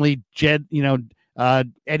 And suddenly Jed,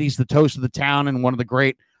 Eddie's the toast of the town and one of the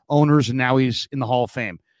great owners, and now he's in the Hall of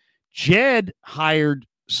Fame. Jed hired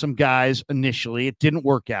some guys initially. It didn't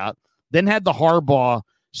work out. Then had the Harbaugh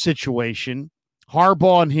situation.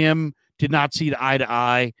 Harbaugh and him did not see eye to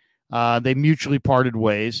eye. They mutually parted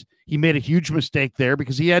ways. He made a huge mistake there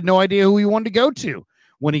because he had no idea who he wanted to go to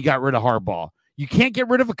when he got rid of Harbaugh. You can't get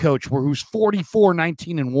rid of a coach who's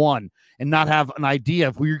 44-19-1 and not have an idea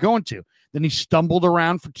of who you're going to. Then he stumbled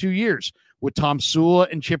around for 2 years with Tom Sula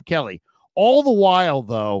and Chip Kelly. All the while,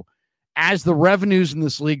 though, as the revenues in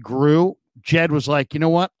this league grew, Jed was like, you know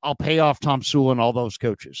what? I'll pay off Tom Sula and all those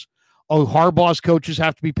coaches. Oh, Harbaugh's coaches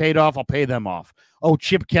have to be paid off. I'll pay them off. Oh,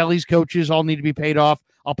 Chip Kelly's coaches all need to be paid off.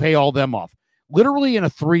 I'll pay all them off. Literally in a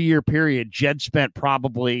 3-year period, Jed spent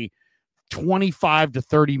probably $25 to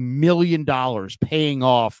 $30 million paying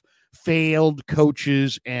off failed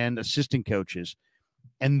coaches and assistant coaches.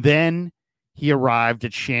 And then he arrived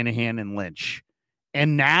at Shanahan and Lynch.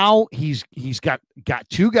 And now he's got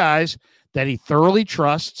 2 guys that he thoroughly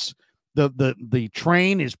trusts. The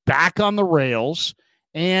train is back on the rails,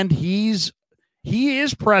 and he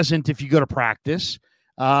is present if you go to practice.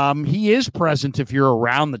 He is present if you're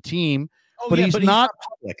around the team, but he's not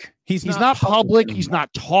public. He's not public. He's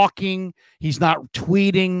not talking. He's not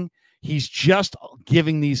tweeting. He's just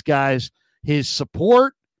giving these guys his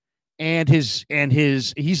support and he's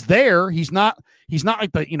there. He's not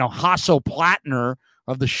like the, Hasso Plattner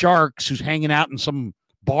of the Sharks who's hanging out in some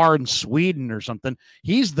bar in Sweden or something.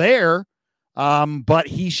 He's there, but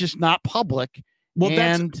he's just not public. Well,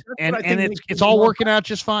 and it's all working out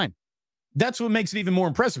just fine. That's what makes it even more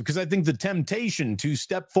impressive, because I think the temptation to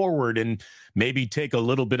step forward and maybe take a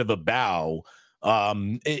little bit of a bow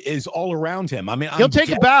is all around him. I mean, he'll take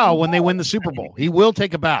a bow when they win the Super Bowl. He will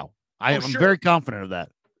take a bow. I'm very confident of that.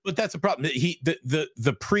 But that's the problem.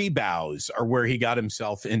 The pre-bows are where he got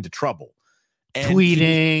himself into trouble. And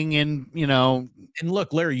tweeting and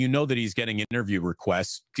look, Larry, that he's getting interview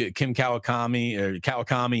requests. Kim Kawakami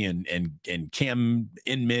and Cam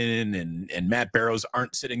Inman and Matt Barrows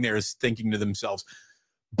aren't sitting there thinking to themselves,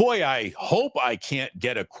 boy, I hope I can't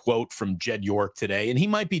get a quote from Jed York today. And he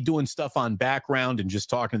might be doing stuff on background and just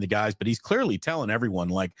talking to the guys, but he's clearly telling everyone,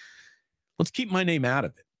 like, let's keep my name out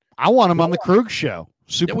of it. I want him on the Krug show,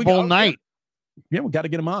 Super Bowl night. Yeah, we got to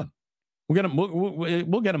get him on.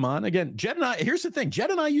 We'll get him on again. Jed and I, here's the thing.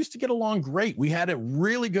 Jed and I used to get along great. We had a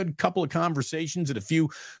really good couple of conversations at a few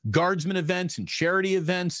guardsman events and charity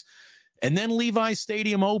events. And then Levi's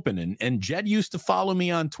Stadium opened, and Jed used to follow me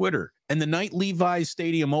on Twitter. And the night Levi's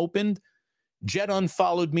Stadium opened, Jed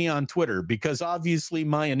unfollowed me on Twitter because obviously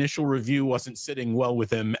my initial review wasn't sitting well with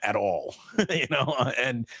him at all,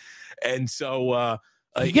 and so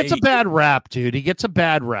he gets a bad rap, dude. He gets a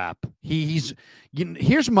bad rap.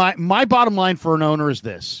 Here's my bottom line for an owner is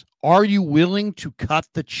this: are you willing to cut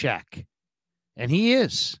the check? And he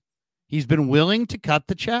is. He's been willing to cut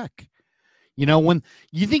the check. When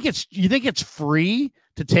you think it's free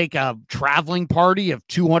to take a traveling party of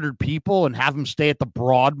 200 people and have them stay at the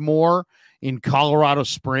Broadmoor in Colorado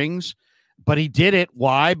Springs, but he did it.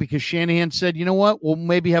 Why? Because Shanahan said, you know what? We'll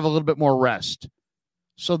maybe have a little bit more rest.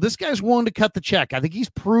 So this guy's willing to cut the check. I think he's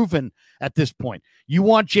proven at this point. You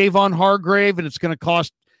want Javon Hargrave, and it's going to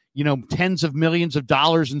cost, tens of millions of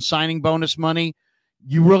dollars in signing bonus money.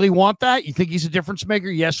 You really want that? You think he's a difference maker?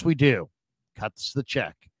 Yes, we do. Cuts the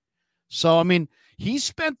check. So, I mean, he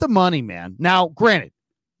spent the money, man. Now, granted,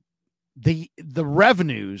 the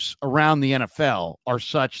revenues around the NFL are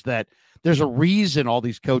such that there's a reason all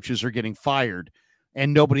these coaches are getting fired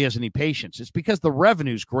and nobody has any patience. It's because the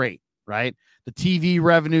revenue's great, right? The TV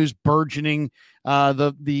revenue's burgeoning.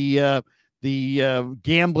 The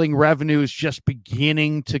gambling revenue is just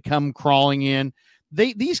beginning to come crawling in.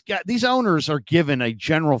 These owners are given a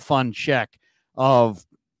general fund check of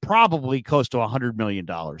probably close to $100 million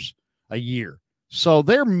a year. So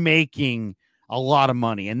they're making a lot of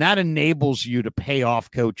money, and that enables you to pay off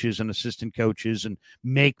coaches and assistant coaches and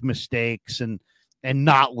make mistakes and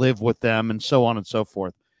not live with them and so on and so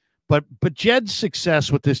forth. But Jed's success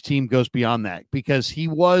with this team goes beyond that, because he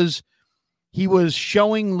was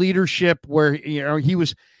showing leadership where, you know, he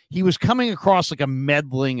was coming across like a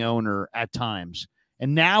meddling owner at times.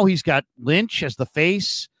 And now he's got Lynch as the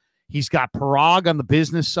face. He's got Parag on the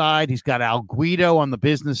business side. He's got Al Guido on the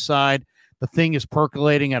business side. The thing is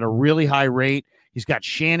percolating at a really high rate. He's got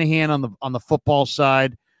Shanahan on the football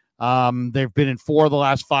side. They've been in 4 of the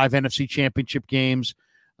last 5 NFC Championship games.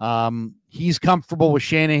 He's comfortable with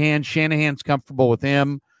Shanahan. Shanahan's comfortable with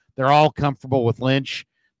him. They're all comfortable with Lynch.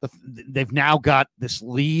 They've now got this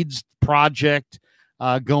Leeds project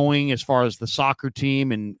going as far as the soccer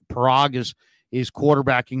team, and Parag is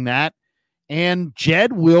quarterbacking that. And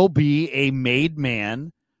Jed will be a made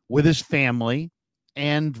man with his family.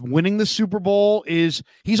 And winning the Super Bowl he's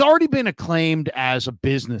already been acclaimed as a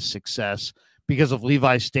business success because of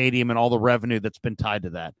Levi's Stadium and all the revenue that's been tied to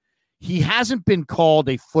that. He hasn't been called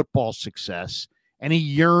a football success, and he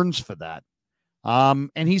yearns for that.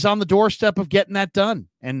 And he's on the doorstep of getting that done.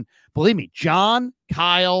 And believe me, John,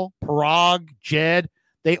 Kyle, Parag, Jed,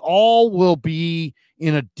 they all will be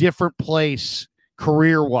in a different place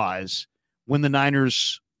career-wise when the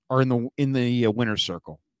Niners are in the winner's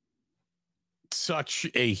circle. Such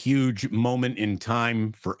a huge moment in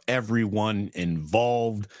time for everyone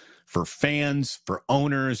involved, for fans, for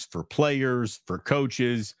owners, for players, for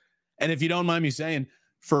coaches. And if you don't mind me saying,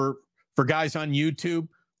 for guys on YouTube,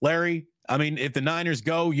 Larry, I mean, if the Niners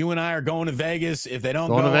go, you and I are going to Vegas. If they don't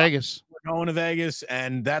go to Vegas, we're going to Vegas.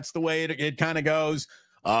 And that's the way it kind of goes.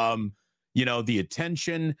 You know, the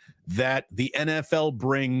attention that the NFL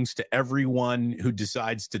brings to everyone who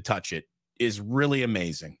decides to touch it is really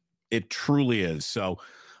amazing. It truly is. So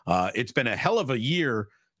it's been a hell of a year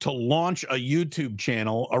to launch a YouTube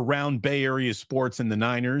channel around Bay Area sports and the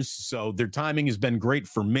Niners. So their timing has been great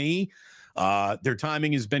for me. Their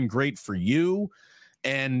timing has been great for you.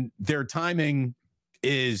 And their timing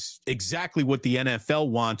is exactly what the NFL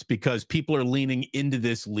wants, because people are leaning into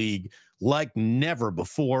this league like never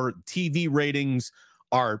before. TV ratings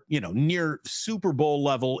are, you know, near Super Bowl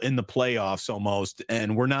level in the playoffs almost.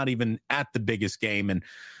 And we're not even at the biggest game. And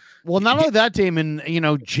well, not only that, Damon, you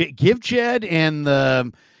know, give Jed and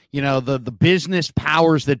the business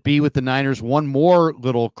powers that be with the Niners one more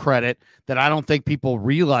little credit that I don't think people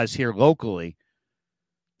realize here locally.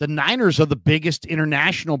 The Niners are the biggest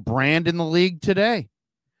international brand in the league today.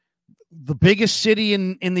 The biggest city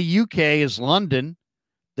in the UK is London.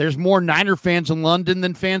 There's more Niner fans in London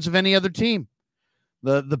than fans of any other team.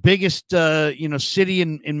 The biggest city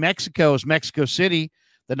in Mexico is Mexico City.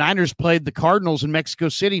 The Niners played the Cardinals in Mexico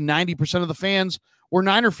City. 90% of the fans were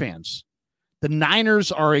Niner fans. The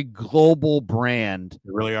Niners are a global brand.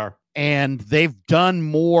 They really are. And they've done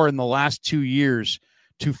more in the last 2 years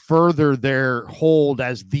to further their hold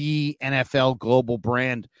as the NFL global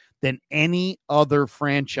brand than any other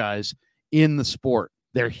franchise in the sport.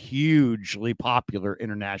 They're hugely popular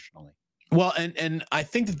internationally. Well, and I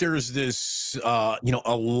think that there's this,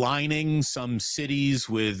 aligning some cities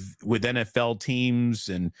with NFL teams,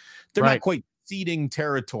 and they're not quite ceding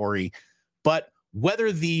territory, but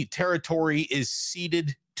whether the territory is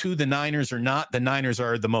ceded to the Niners or not, the Niners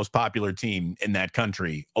are the most popular team in that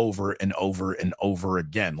country over and over and over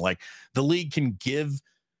again. Like, the league can give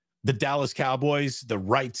the Dallas Cowboys the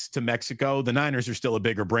rights to Mexico. The Niners are still a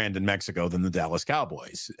bigger brand in Mexico than the Dallas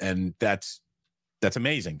Cowboys. And that's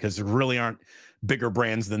amazing, because there really aren't bigger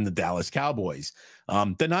brands than the Dallas Cowboys.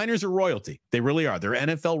 The Niners are royalty. They really are. They're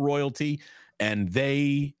NFL royalty, and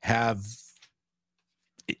they have,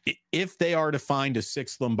 if they are to find a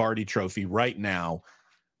 6th Lombardi trophy right now,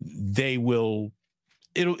 they will,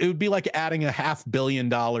 it would be like adding $500 million,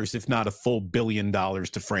 if not a full $1 billion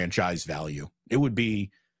to franchise value. It would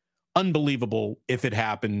be unbelievable if it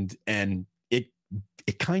happened, and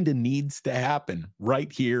it kind of needs to happen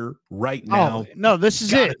right here, right now. Oh, no, this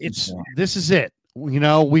is it. This is it. You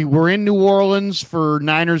know, we were in New Orleans for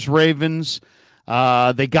Niners Ravens.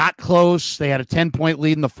 They got close. They had a 10-point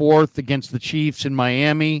lead in the 4th against the Chiefs in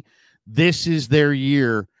Miami. This is their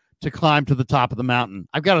year to climb to the top of the mountain.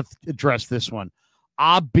 I've got to address this one.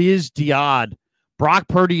 Abiz Diad. Brock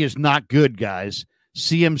Purdy is not good, guys.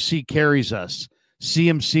 CMC carries us.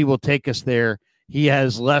 CMC will take us there. He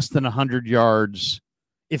has less than 100 yards.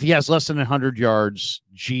 If he has less than 100 yards,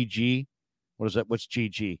 GG. What is that? What's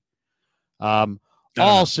GG?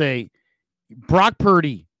 I'll say Brock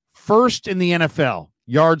Purdy, first in the NFL,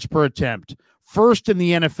 yards per attempt. First in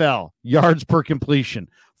the NFL, yards per completion.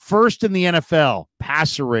 First in the NFL,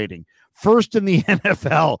 passer rating. First in the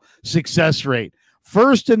NFL, success rate.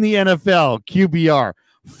 First in the NFL, QBR.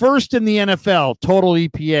 First in the NFL, total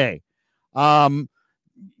EPA.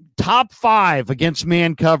 Top 5 against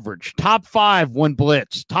man coverage. Top 5 when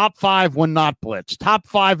blitz. Top 5 when not blitz. Top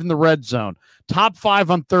 5 in the red zone. Top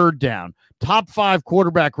 5 on third down. Top 5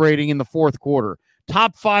 quarterback rating in the fourth quarter.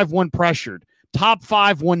 Top 5 when pressured. Top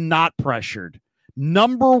 5 when not pressured.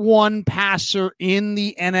 Number 1 passer in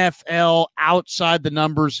the NFL outside the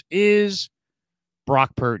numbers is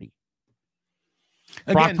Brock Purdy.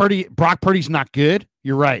 Again, Brock Purdy's not good.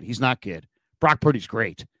 You're right. He's not good. Brock Purdy's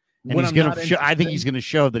great. And he's going to I think he's going to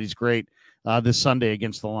show that he's great this Sunday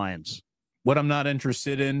against the Lions. What I'm not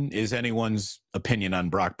interested in is anyone's opinion on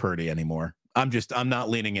Brock Purdy anymore. I'm not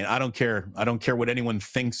leaning in. I don't care. I don't care what anyone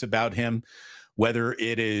thinks about him, whether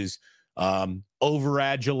it is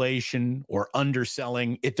over-adulation or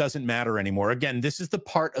underselling. It doesn't matter anymore. Again, this is the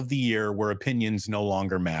part of the year where opinions no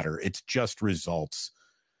longer matter. It's just results.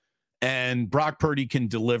 And Brock Purdy can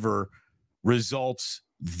deliver results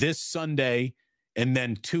this Sunday and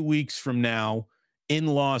then 2 weeks from now in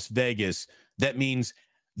Las Vegas. That means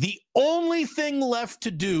the only thing left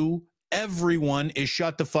to do, everyone, is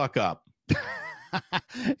shut the fuck up.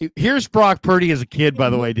 Here's Brock Purdy as a kid, by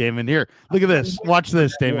the way, Damon. Here, look at this. Watch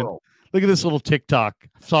this, Damon. Look at this little TikTok. I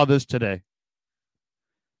saw this today.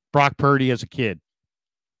 Brock Purdy as a kid.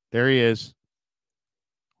 There he is.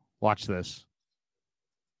 Watch this.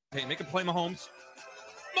 Hey, make a play, Mahomes.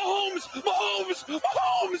 Mahomes! Mahomes!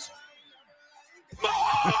 Mahomes!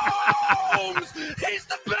 Mahomes! He's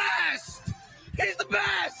the best! He's the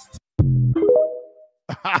best!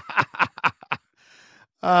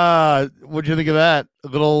 What'd you think of that? A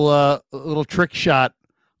little trick shot,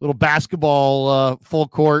 little basketball, full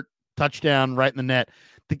court touchdown right in the net.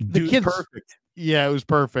 The kids, perfect. Yeah, it was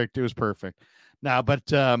perfect. It was perfect. Now,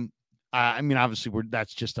 but I mean, obviously,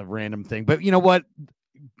 that's just a random thing. But you know what?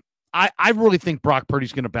 I really think Brock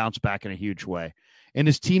Purdy's going to bounce back in a huge way, and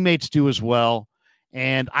his teammates do as well.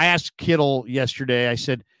 And I asked Kittle yesterday. I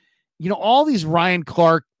said, you know, all these Ryan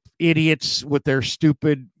Clark idiots with their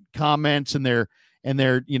stupid comments and their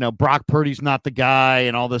you know, Brock Purdy's not the guy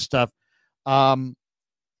and all this stuff. I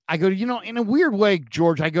go, you know, in a weird way,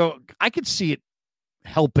 George, I go, I could see it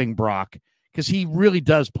helping Brock because he really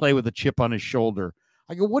does play with a chip on his shoulder.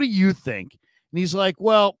 I go, what do you think? And he's like,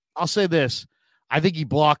 well, I'll say this. I think he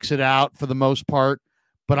blocks it out for the most part,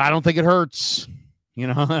 but I don't think it hurts. You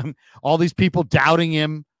know, all these people doubting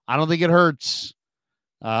him. I don't think it hurts.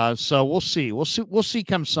 So we'll see. We'll see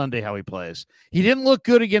come Sunday how he plays. He didn't look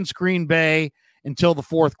good against Green Bay until the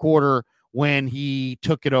fourth quarter when he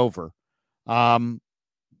took it over.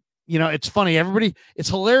 You know, it's funny. It's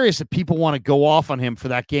hilarious that people want to go off on him for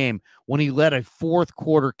that game when he led a fourth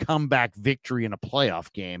quarter comeback victory in a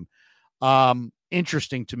playoff game.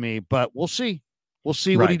 Interesting to me, but we'll see. We'll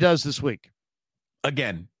see what he does this week.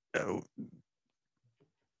 Again, if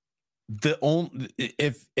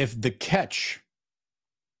the catch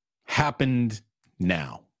happened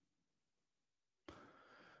now,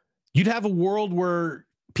 you'd have a world where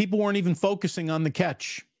people weren't even focusing on the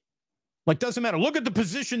catch. Like, doesn't matter. Look at the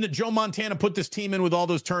position that Joe Montana put this team in with all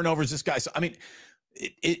those turnovers. This guy. I mean,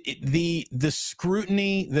 the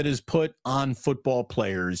scrutiny that is put on football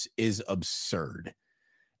players is absurd.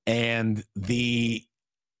 And the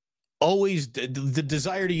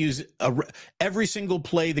desire to use every single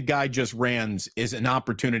play the guy just ran is an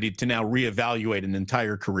opportunity to now reevaluate an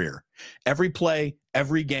entire career. Every play,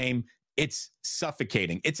 every game, it's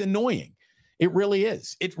suffocating. It's annoying. It really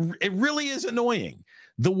is. It really is annoying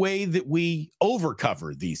the way that we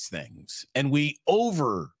overcover these things and we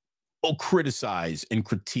criticize and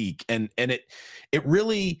critique, and it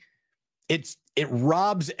really it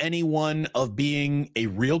robs anyone of being a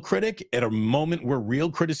real critic at a moment where real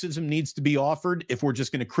criticism needs to be offered if we're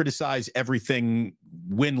just going to criticize everything,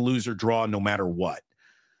 win, lose, or draw, no matter what.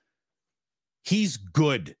 He's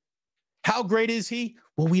good. How great is he?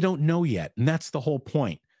 Well, we don't know yet, and that's the whole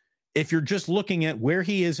point. If you're just looking at where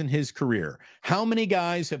he is in his career, how many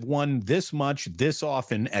guys have won this much, this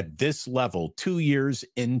often, at this level 2 years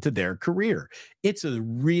into their career? It's a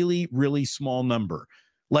really, really small number.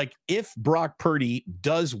 Like, if Brock Purdy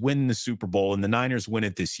does win the Super Bowl and the Niners win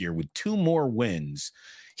it this year with 2 more wins,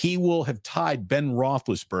 he will have tied Ben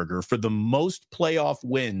Roethlisberger for the most playoff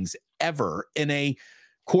wins ever in a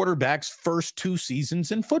quarterback's first 2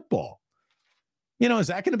 seasons in football. Is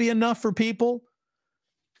that going to be enough for people?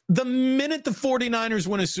 The minute the 49ers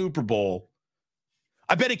win a Super Bowl,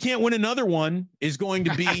 I bet he can't win another one is going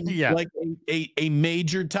to be like a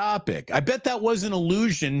major topic. I bet that was an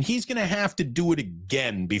illusion. He's going to have to do it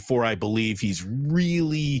again before I believe he's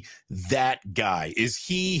really that guy. Is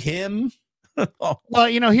he him? Well,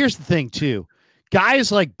 here's the thing, too.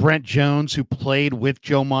 Guys like Brent Jones, who played with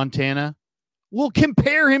Joe Montana, will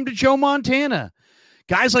compare him to Joe Montana.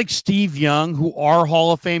 Guys like Steve Young, who are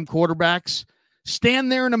Hall of Fame quarterbacks,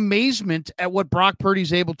 stand there in amazement at what Brock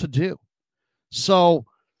Purdy's able to do. So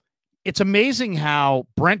it's amazing how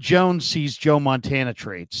Brent Jones sees Joe Montana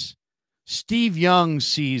traits. Steve Young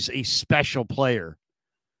sees a special player.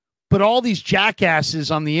 But all these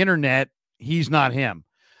jackasses on the internet, he's not him.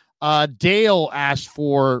 Dale asked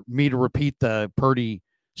for me to repeat the Purdy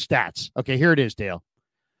stats. Okay, here it is, Dale.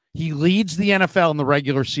 He leads the NFL in the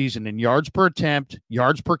regular season in yards per attempt,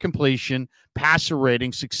 yards per completion, passer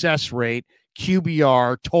rating, success rate,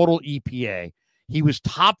 QBR, total EPA. He was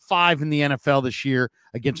top 5 in the NFL this year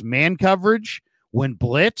against man coverage, when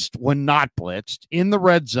blitzed, when not blitzed, in the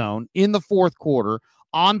red zone, in the fourth quarter,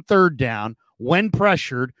 on third down, when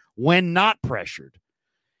pressured, when not pressured.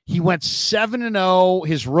 He went 7-0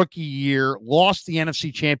 his rookie year, lost the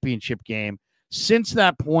NFC Championship game. Since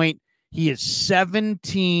that point, he is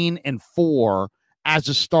 17-4 as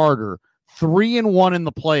a starter, 3-1 in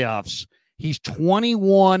the playoffs. He's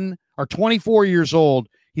 21 or 24 years old.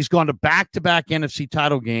 He's gone to back-to-back NFC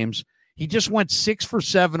title games. He just went 6 for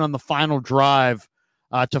 7 on the final drive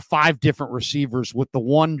to 5 different receivers, with the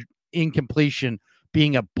one incompletion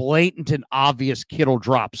being a blatant and obvious Kittle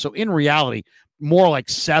drop. So in reality, more like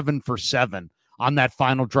 7 for 7 on that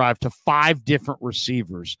final drive to 5 different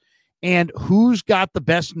receivers. And who's got the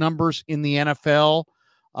best numbers in the NFL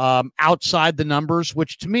outside the numbers,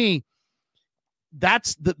 which to me,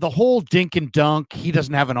 that's the whole dink and dunk, he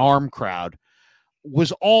doesn't have an arm crowd,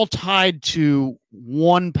 was all tied to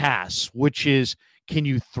one pass, which is, can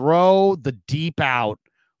you throw the deep out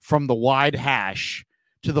from the wide hash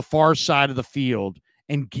to the far side of the field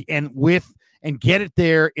and get it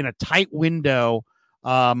there in a tight window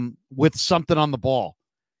with something on the ball.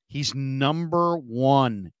 He's number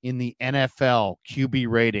 1 in the NFL QB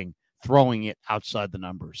rating, throwing it outside the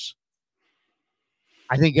numbers.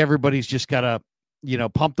 I think everybody's just got to,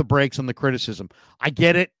 pump the brakes on the criticism. I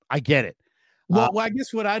get it. Well, I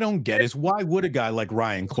guess what I don't get is, why would a guy like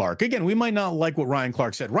Ryan Clark, again, we might not like what Ryan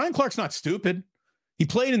Clark said. Ryan Clark's not stupid. He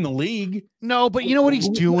played in the league. No, but you know what he's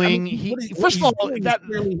doing? First of all,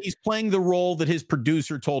 he's playing the role that his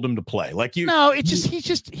producer told him to play. It's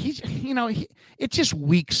just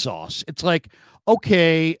weak sauce. It's like,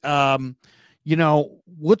 okay,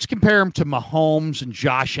 let's compare him to Mahomes and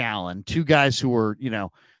Josh Allen, 2 guys who are,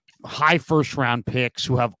 high first round picks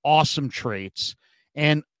who have awesome traits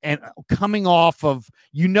and coming off of,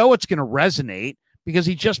 it's going to resonate because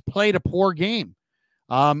he just played a poor game.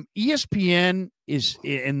 ESPN is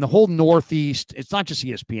in the whole Northeast. It's not just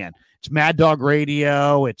ESPN. It's Mad Dog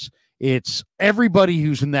Radio. It's everybody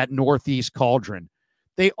who's in that Northeast cauldron.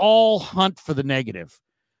 They all hunt for the negative.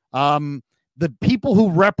 The people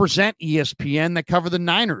who represent ESPN that cover the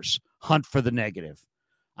Niners hunt for the negative.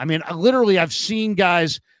 I mean, I've seen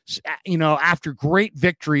guys, after great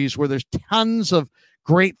victories where there's tons of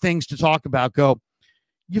great things to talk about, go,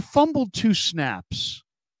 you fumbled 2 snaps.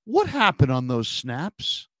 What happened on those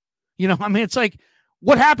snaps? It's like,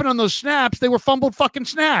 what happened on those snaps? They were fumbled fucking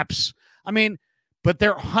snaps. But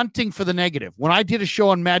they're hunting for the negative. When I did a show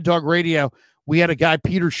on Mad Dog Radio, we had a guy,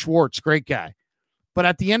 Peter Schwartz, great guy. But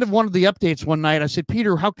at the end of one of the updates one night, I said,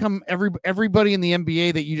 Peter, how come everybody in the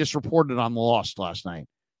NBA that you just reported on lost last night?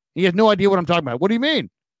 He had no idea what I'm talking about. What do you mean?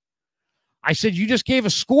 I said, you just gave a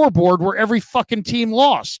scoreboard where every fucking team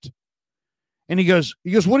lost. And he goes,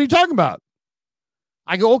 what are you talking about?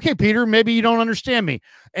 I go, okay, Peter, maybe you don't understand me.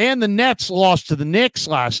 And the Nets lost to the Knicks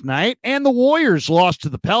last night, and the Warriors lost to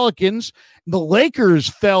the Pelicans. The Lakers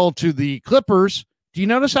fell to the Clippers. Do you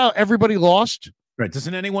notice how everybody lost? Right.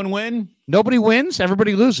 Doesn't anyone win? Nobody wins.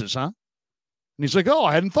 Everybody loses, huh? And he's like, oh,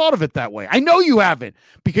 I hadn't thought of it that way. I know you haven't,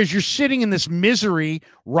 because you're sitting in this misery,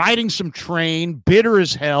 riding some train, bitter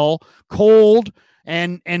as hell, cold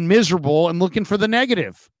and miserable, and looking for the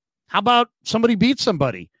negative. How about somebody beat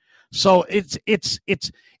somebody? So it's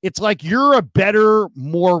like you're a better,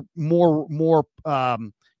 more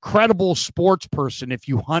credible sports person if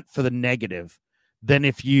you hunt for the negative than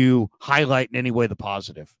if you highlight in any way the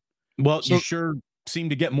positive. Well, you sure seem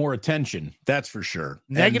to get more attention. That's for sure.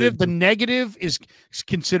 Negative. The negative is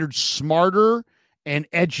considered smarter and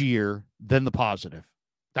edgier than the positive.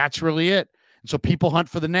 That's really it. And so people hunt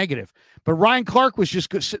for the negative. But Ryan Clark was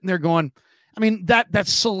just sitting there going, I mean, that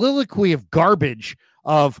soliloquy of garbage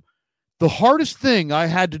of the hardest thing I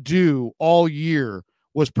had to do all year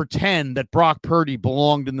was pretend that Brock Purdy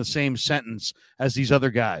belonged in the same sentence as these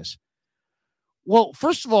other guys. Well,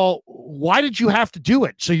 first of all, why did you have to do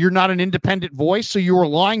it? So you're not an independent voice? So you were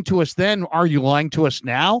lying to us then. Are you lying to us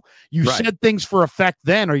now? You said things for effect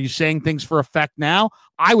then. Are you saying things for effect now?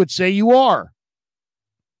 I would say you are.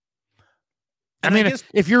 And I mean,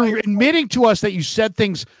 if you're admitting to us that you said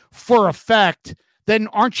things for effect, then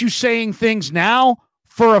aren't you saying things now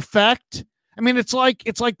for effect? I mean, it's like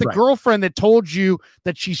the girlfriend that told you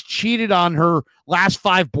that she's cheated on her last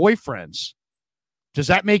 5 boyfriends. Does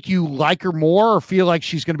that make you like her more or feel like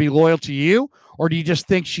she's going to be loyal to you? Or do you just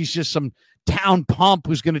think she's just some town pump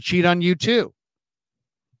who's going to cheat on you too?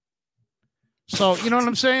 So, you know what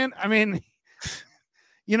I'm saying? I mean,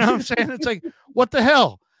 you know what I'm saying? It's like, what the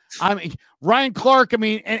hell? I mean, Ryan Clark, I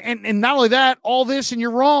mean, and not only that, all this, and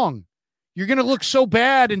you're wrong. You're going to look so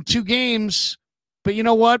bad in 2 games, but you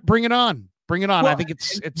know what? Bring it on. Bring it on. Well, I think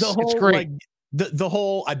it's whole, great. Like, the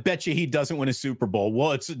whole, I bet you he doesn't win a Super Bowl.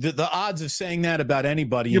 Well, it's the odds of saying that about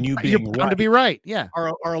anybody and you being right to be right, yeah,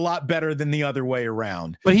 are a lot better than the other way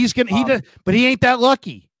around. But he's gonna but he ain't that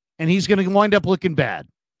lucky, and he's gonna wind up looking bad.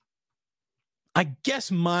 I guess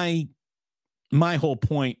my whole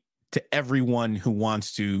point to everyone who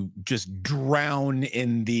wants to just drown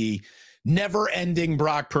in the never-ending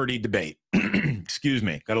Brock Purdy debate. Excuse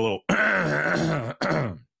me, got a little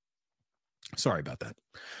sorry about that.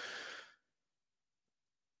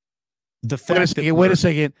 The fact wait a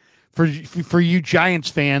second. For you Giants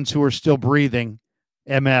fans who are still breathing,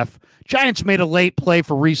 MF, Giants made a late play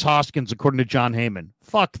for Reese Hoskins, according to John Heyman.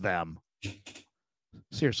 Fuck them.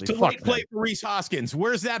 Seriously, it's a fuck late play for Reese Hoskins.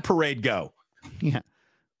 Where's that parade go? Yeah,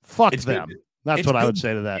 fuck it's them. Good. That's what I would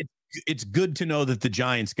say to that. It's good to know that the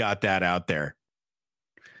Giants got that out there.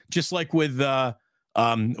 Just like with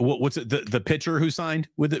what's it, the pitcher who signed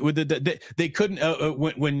with they couldn't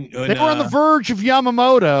when they were on the verge of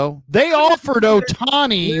Yamamoto. They offered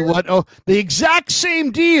Ohtani the exact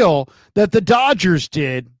same deal that the Dodgers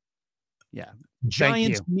did. Yeah.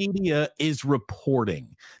 Giants media is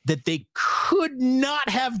reporting that they could not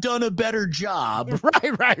have done a better job.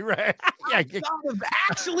 Right. Yeah. Of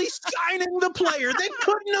actually signing the player, they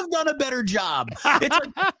couldn't have done a better job.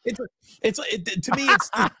 To me,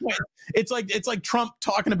 it's like Trump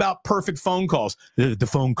talking about perfect phone calls. The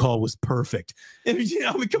phone call was perfect. I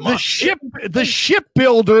mean, come on. The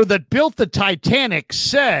shipbuilder that built the Titanic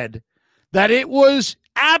said that it was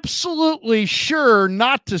absolutely sure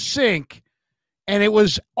not to sink. And it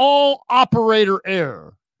was all operator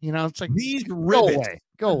error. You know, it's like these rivets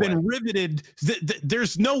have been riveted.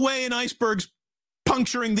 There's no way an iceberg's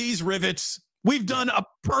puncturing these rivets. We've done a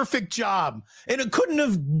perfect job, and it couldn't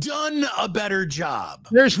have done a better job.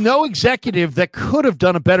 There's no executive that could have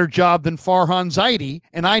done a better job than Farhan Zaidi,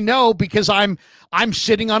 and I know because I'm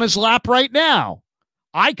sitting on his lap right now.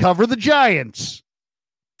 I cover the Giants.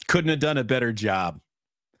 Couldn't have done a better job.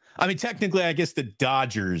 I mean, technically, I guess the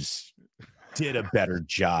Dodgers did a better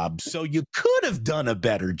job, so you could have done a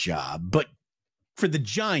better job, but for the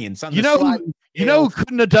Giants on who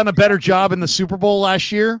couldn't have done a better job in the Super Bowl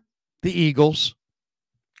last year? The Eagles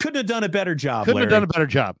couldn't have done a better job. Couldn't have done a better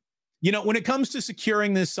job. You know, when it comes to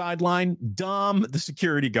securing this sideline, Dom, the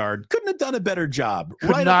security guard, couldn't have done a better job.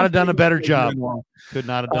 Could not have done a better job. Could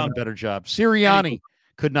not have done a better job. Sirianni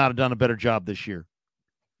could not have done a better job this year.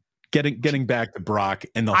 Getting back to Brock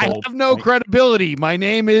and the whole. I have no credibility. My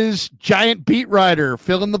name is Giant Beat Writer.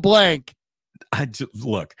 Fill in the blank.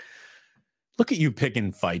 Look at you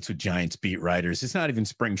picking fights with Giants beat writers. It's not even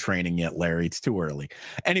spring training yet, Larry. It's too early.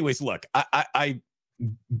 Anyways, look, I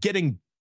getting